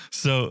talking.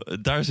 So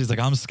Darcey's like,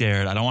 I'm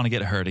scared. I don't want to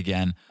get hurt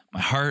again. My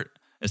heart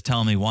is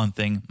telling me one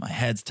thing. My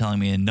head's telling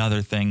me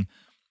another thing.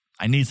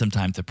 I need some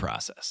time to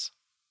process.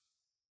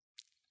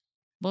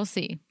 We'll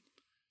see.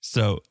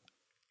 So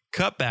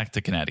cut back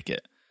to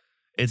Connecticut.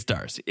 It's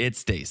Darcey. It's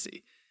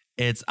Stacey.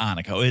 It's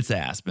Aniko. It's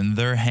Aspen.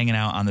 They're hanging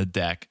out on the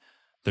deck.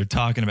 They're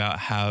talking about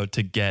how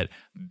to get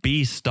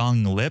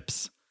bee-stung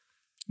lips.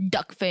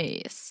 Duck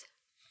face.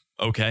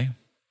 Okay.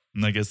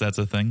 I guess that's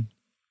a thing.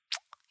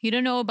 You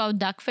don't know about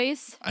duck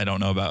face? I don't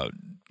know about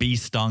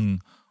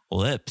bee-stung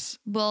lips.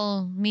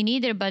 Well, me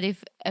neither, but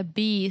if a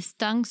bee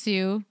stings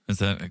you... Is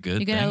that a good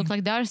thing? You're going to look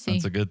like Darcey.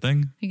 That's a good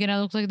thing? You're going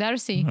to look like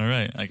Darcey. All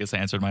right. I guess I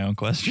answered my own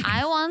question.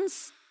 I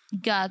once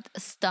got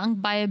stung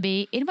by a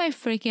bee in my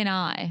freaking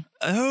eye.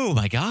 Oh,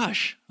 my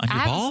gosh. On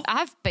your ball? I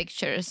have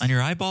pictures. On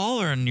your eyeball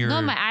or on your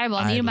Not my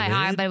eyeball, near my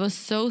eye, eyelid? but it was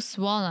so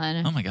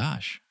swollen. Oh, my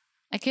gosh.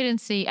 I couldn't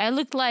see. I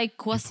looked like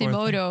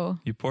Quasimodo.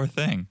 You poor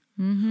thing.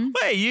 Mm-hmm.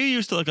 Wait, you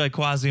used to look like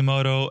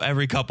Quasimodo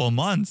every couple of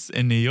months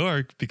in New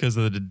York because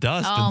of the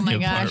dust. Oh in the my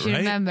gosh, apartment, you right?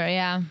 remember,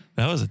 yeah.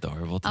 That was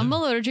adorable too. I'm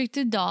allergic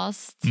to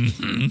dust.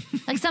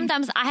 Like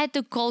sometimes I had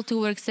to call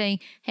to work saying,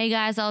 hey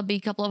guys, I'll be a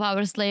couple of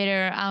hours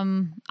later.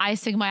 I'm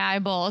icing my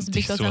eyeballs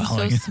because I'm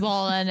so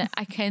swollen.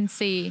 I can't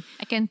see.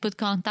 I can't put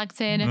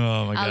contacts in.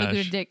 Oh my gosh. I look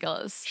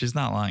ridiculous. She's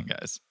not lying,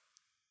 guys.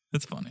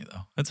 It's funny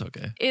though. It's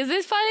okay. Is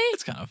it funny?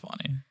 It's kind of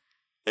funny.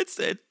 It's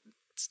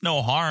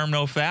no harm,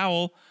 no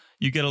foul.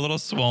 You get a little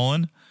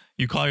swollen.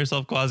 You call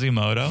yourself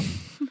Quasimodo.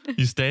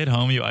 You stay at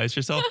home. You ice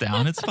yourself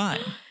down. It's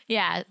fine.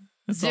 Yeah.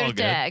 It's all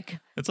good.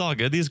 It's all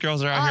good. These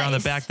girls are out here on the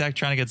back deck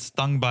trying to get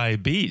stung by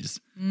bees.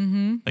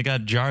 Mm-hmm. They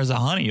got jars of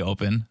honey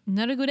open.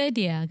 Not a good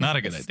idea. Not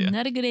a good idea.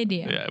 Not a good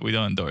idea. Yeah, we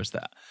don't endorse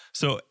that.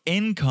 So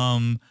in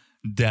come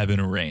Deb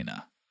and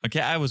Raina.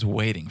 Okay, I was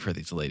waiting for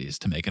these ladies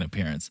to make an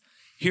appearance.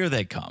 Here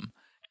they come.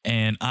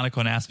 And Annika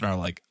and Aspen are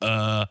like,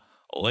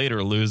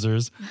 later,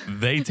 losers.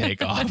 They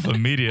take off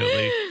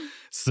immediately.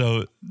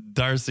 So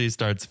Darcey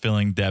starts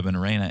filling Deb and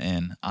Raina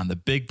in on the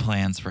big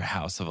plans for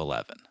House of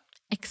 11.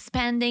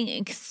 Expanding.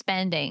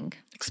 Expanding,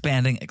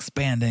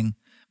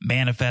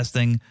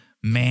 manifesting,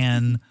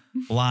 man,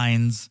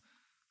 lines,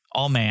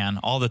 all man,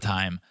 all the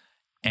time.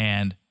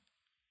 And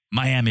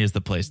Miami is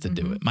the place to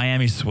do it.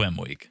 Miami Swim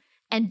Week.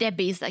 And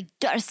Debbie's like,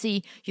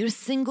 Darcey, you're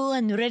single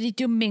and ready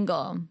to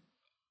mingle.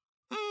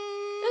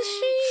 Is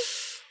she?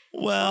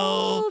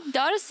 Well,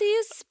 Darcey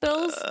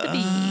spills the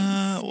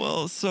beans.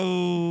 Well,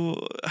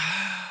 so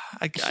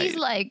she's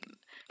like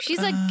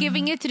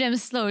giving it to them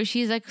slow.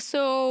 She's like,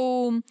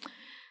 so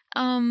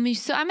I'm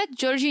at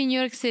Georgie in New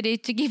York City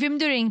to give him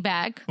the ring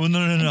back. Well,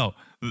 no.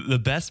 The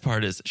best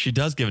part is she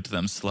does give it to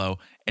them slow,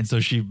 and so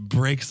she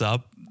breaks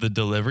up the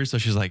delivery. So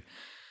she's like,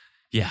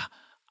 yeah,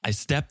 I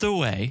stepped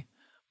away,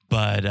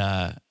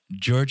 but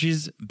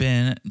Georgie's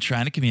been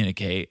trying to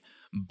communicate.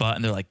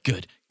 And they're like,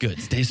 good,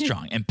 stay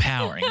strong,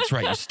 empowering. That's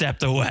right, you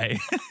stepped away.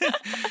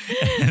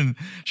 And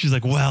she's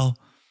like, well,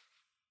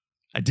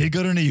 I did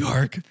go to New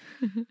York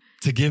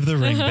to give the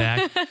ring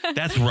back.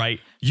 That's right,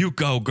 you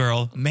go,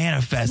 girl,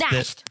 manifest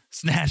it.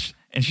 Snatched.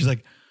 And she's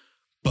like,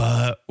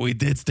 but we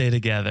did stay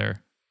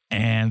together,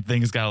 and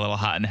things got a little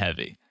hot and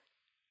heavy.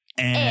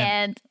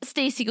 And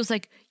Stacey goes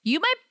like, you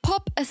might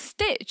pop a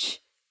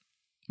stitch.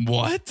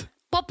 What?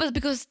 Pop it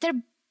because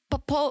they're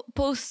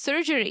post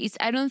surgeries.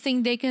 I don't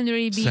think they can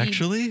really be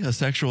sexually a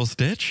sexual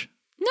stitch.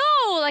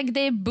 No, like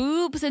their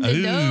boobs and the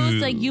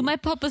nose. Like you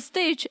might pop a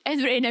stitch,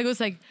 and Raina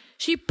goes like,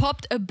 she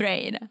popped a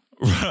brain.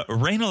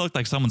 Raina looked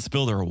like someone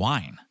spilled her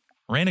wine.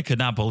 Raina could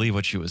not believe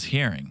what she was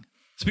hearing.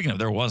 Speaking of,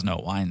 there was no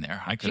wine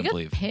there. I couldn't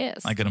believe.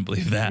 Pissed. I couldn't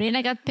believe that.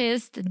 Raina got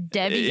pissed.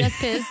 Debbie got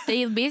pissed.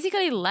 They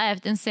basically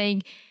left and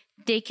saying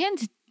they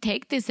can't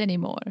take this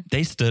anymore.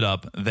 They stood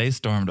up. They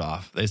stormed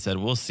off. They said,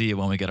 "We'll see you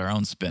when we get our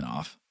own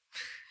spinoff."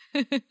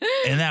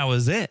 And that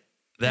was it.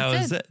 That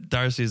was it.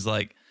 Darcey's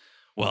like,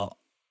 well,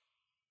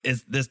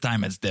 this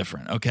time it's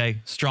different,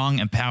 okay? Strong,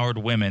 empowered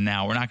women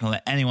now. We're not going to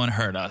let anyone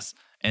hurt us.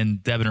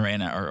 And Deb and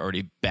Raina are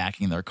already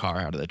backing their car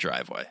out of the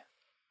driveway.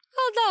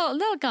 Oh,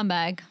 they'll come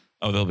back.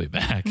 Oh, they'll be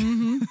back.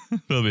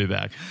 They'll be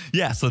back.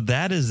 Yeah, so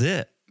that is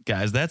it,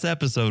 guys. That's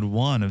episode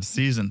 1 of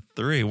season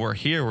 3. We're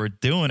here. We're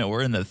doing it.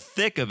 We're in the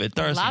thick of it.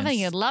 Darcey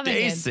loving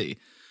it. Stacey.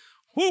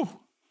 Woo.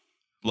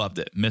 Loved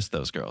it. Missed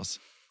those girls.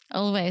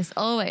 Always.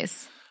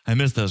 I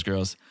miss those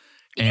girls.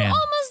 You almost didn't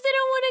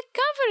want to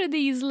cover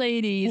these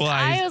ladies. Well,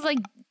 I was like,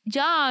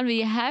 John,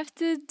 we have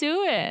to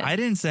do it. I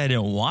didn't say I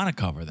didn't want to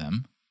cover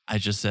them. I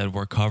just said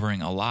we're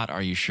covering a lot.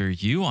 Are you sure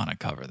you want to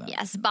cover them?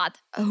 Yes, but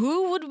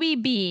who would we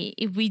be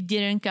if we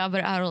didn't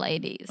cover our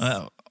ladies?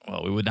 Well,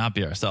 we would not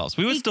be ourselves.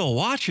 We would still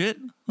watch it.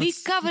 We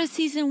covered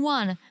season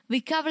 1.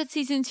 We covered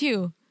season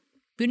 2.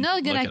 We're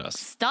not going to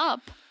stop.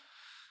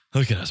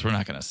 Look at us. We're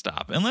not going to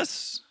stop.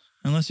 Unless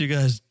you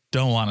guys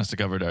don't want us to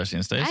cover Darcey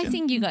and Stacey. I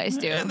think you guys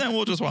do. And then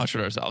we'll just watch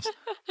it ourselves.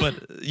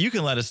 But you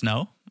can let us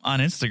know on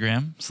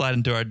Instagram. Slide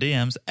into our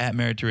DMs at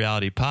Married to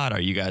Reality Pod. Are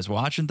you guys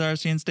watching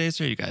Darcey and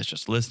Stacey? Are you guys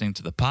just listening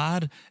to the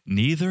pod?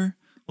 Neither.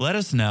 Let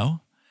us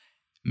know.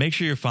 Make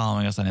sure you're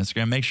following us on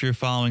Instagram. Make sure you're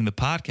following the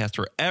podcast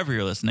wherever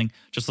you're listening.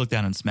 Just look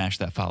down and smash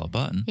that follow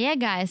button. Yeah,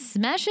 guys.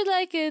 Smash it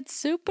like it's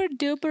super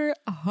duper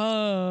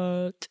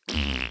hot.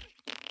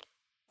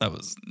 That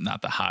was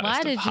not the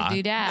hottest of hot. Why did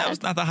you do that? That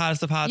was not the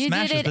hottest of hot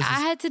smashes. You did it. I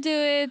had to do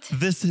it.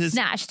 This is...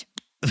 Snatched.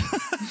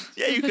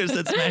 Yeah, you could have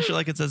said smash it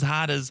like it's as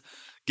hot as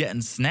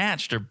getting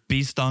snatched or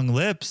bee stung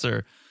lips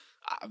or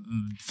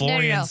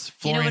Florian's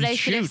You know what I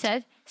should have shoot.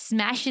 said?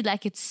 Smash it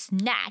like it's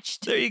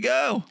snatched. There you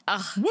go.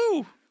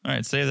 Woo. All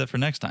right, save that for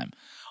next time.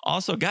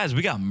 Also, guys,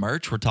 we got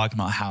merch. We're talking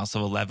about House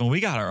of 11.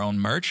 We got our own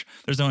merch.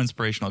 There's no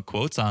inspirational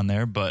quotes on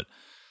there, but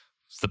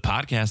it's the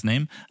podcast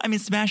name. I mean,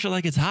 smash it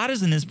like it's hot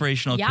is an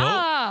inspirational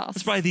quote.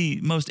 It's probably the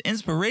most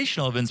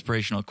inspirational of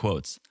inspirational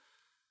quotes.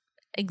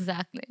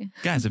 Exactly.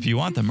 Guys, if you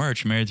want the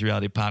merch,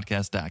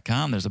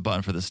 marriedtorealitypodcast.com. There's a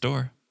button for the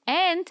store.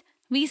 And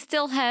we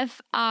still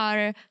have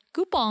our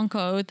coupon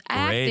code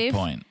Great active.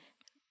 point.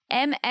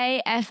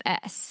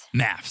 MAFS.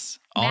 MAFS.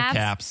 All MAFS.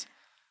 caps.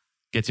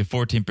 Gets you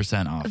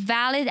 14% off.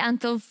 Valid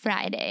until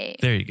Friday.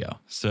 There you go.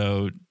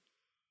 So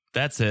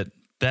that's it.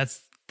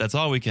 That's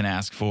all we can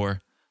ask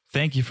for.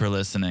 Thank you for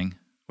listening.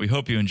 We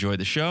hope you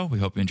enjoyed the show. We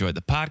hope you enjoyed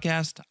the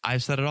podcast.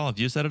 I've said it all. Have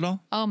you said it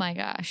all? Oh my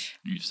gosh.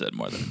 You've said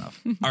more than enough.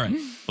 All right.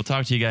 We'll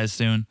talk to you guys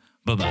soon.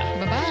 Bye-bye.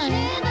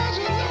 Bye-bye.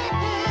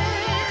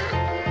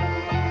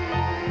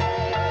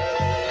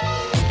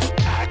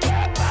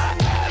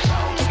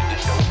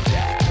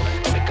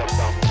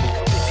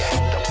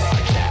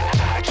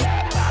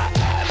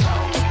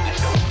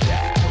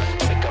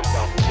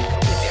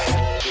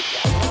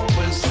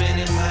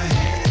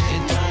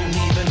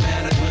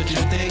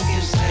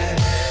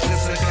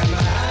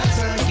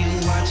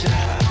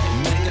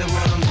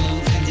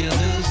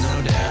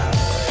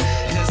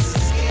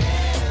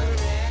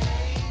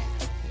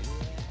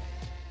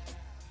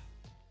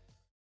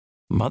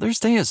 Mother's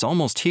Day is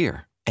almost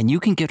here, And you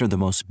can get her the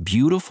most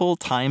beautiful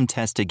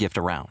time-tested gift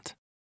around,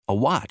 a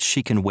watch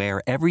she can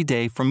wear every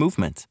day for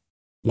Movement.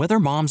 Whether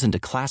mom's into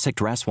classic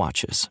dress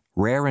watches,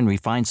 rare and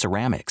refined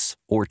ceramics,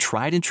 or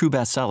tried and true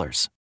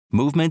bestsellers,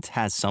 Movement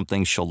has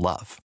something she'll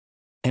love.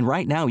 And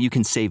right now you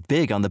can save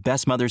big on the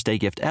best Mother's Day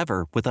gift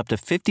ever with up to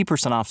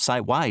 50% off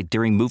site-wide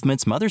during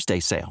Movement's Mother's Day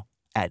sale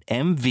at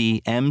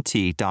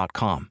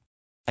MVMT.com.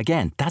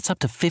 Again, that's up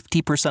to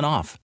 50%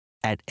 off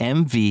at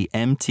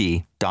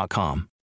MVMT.com.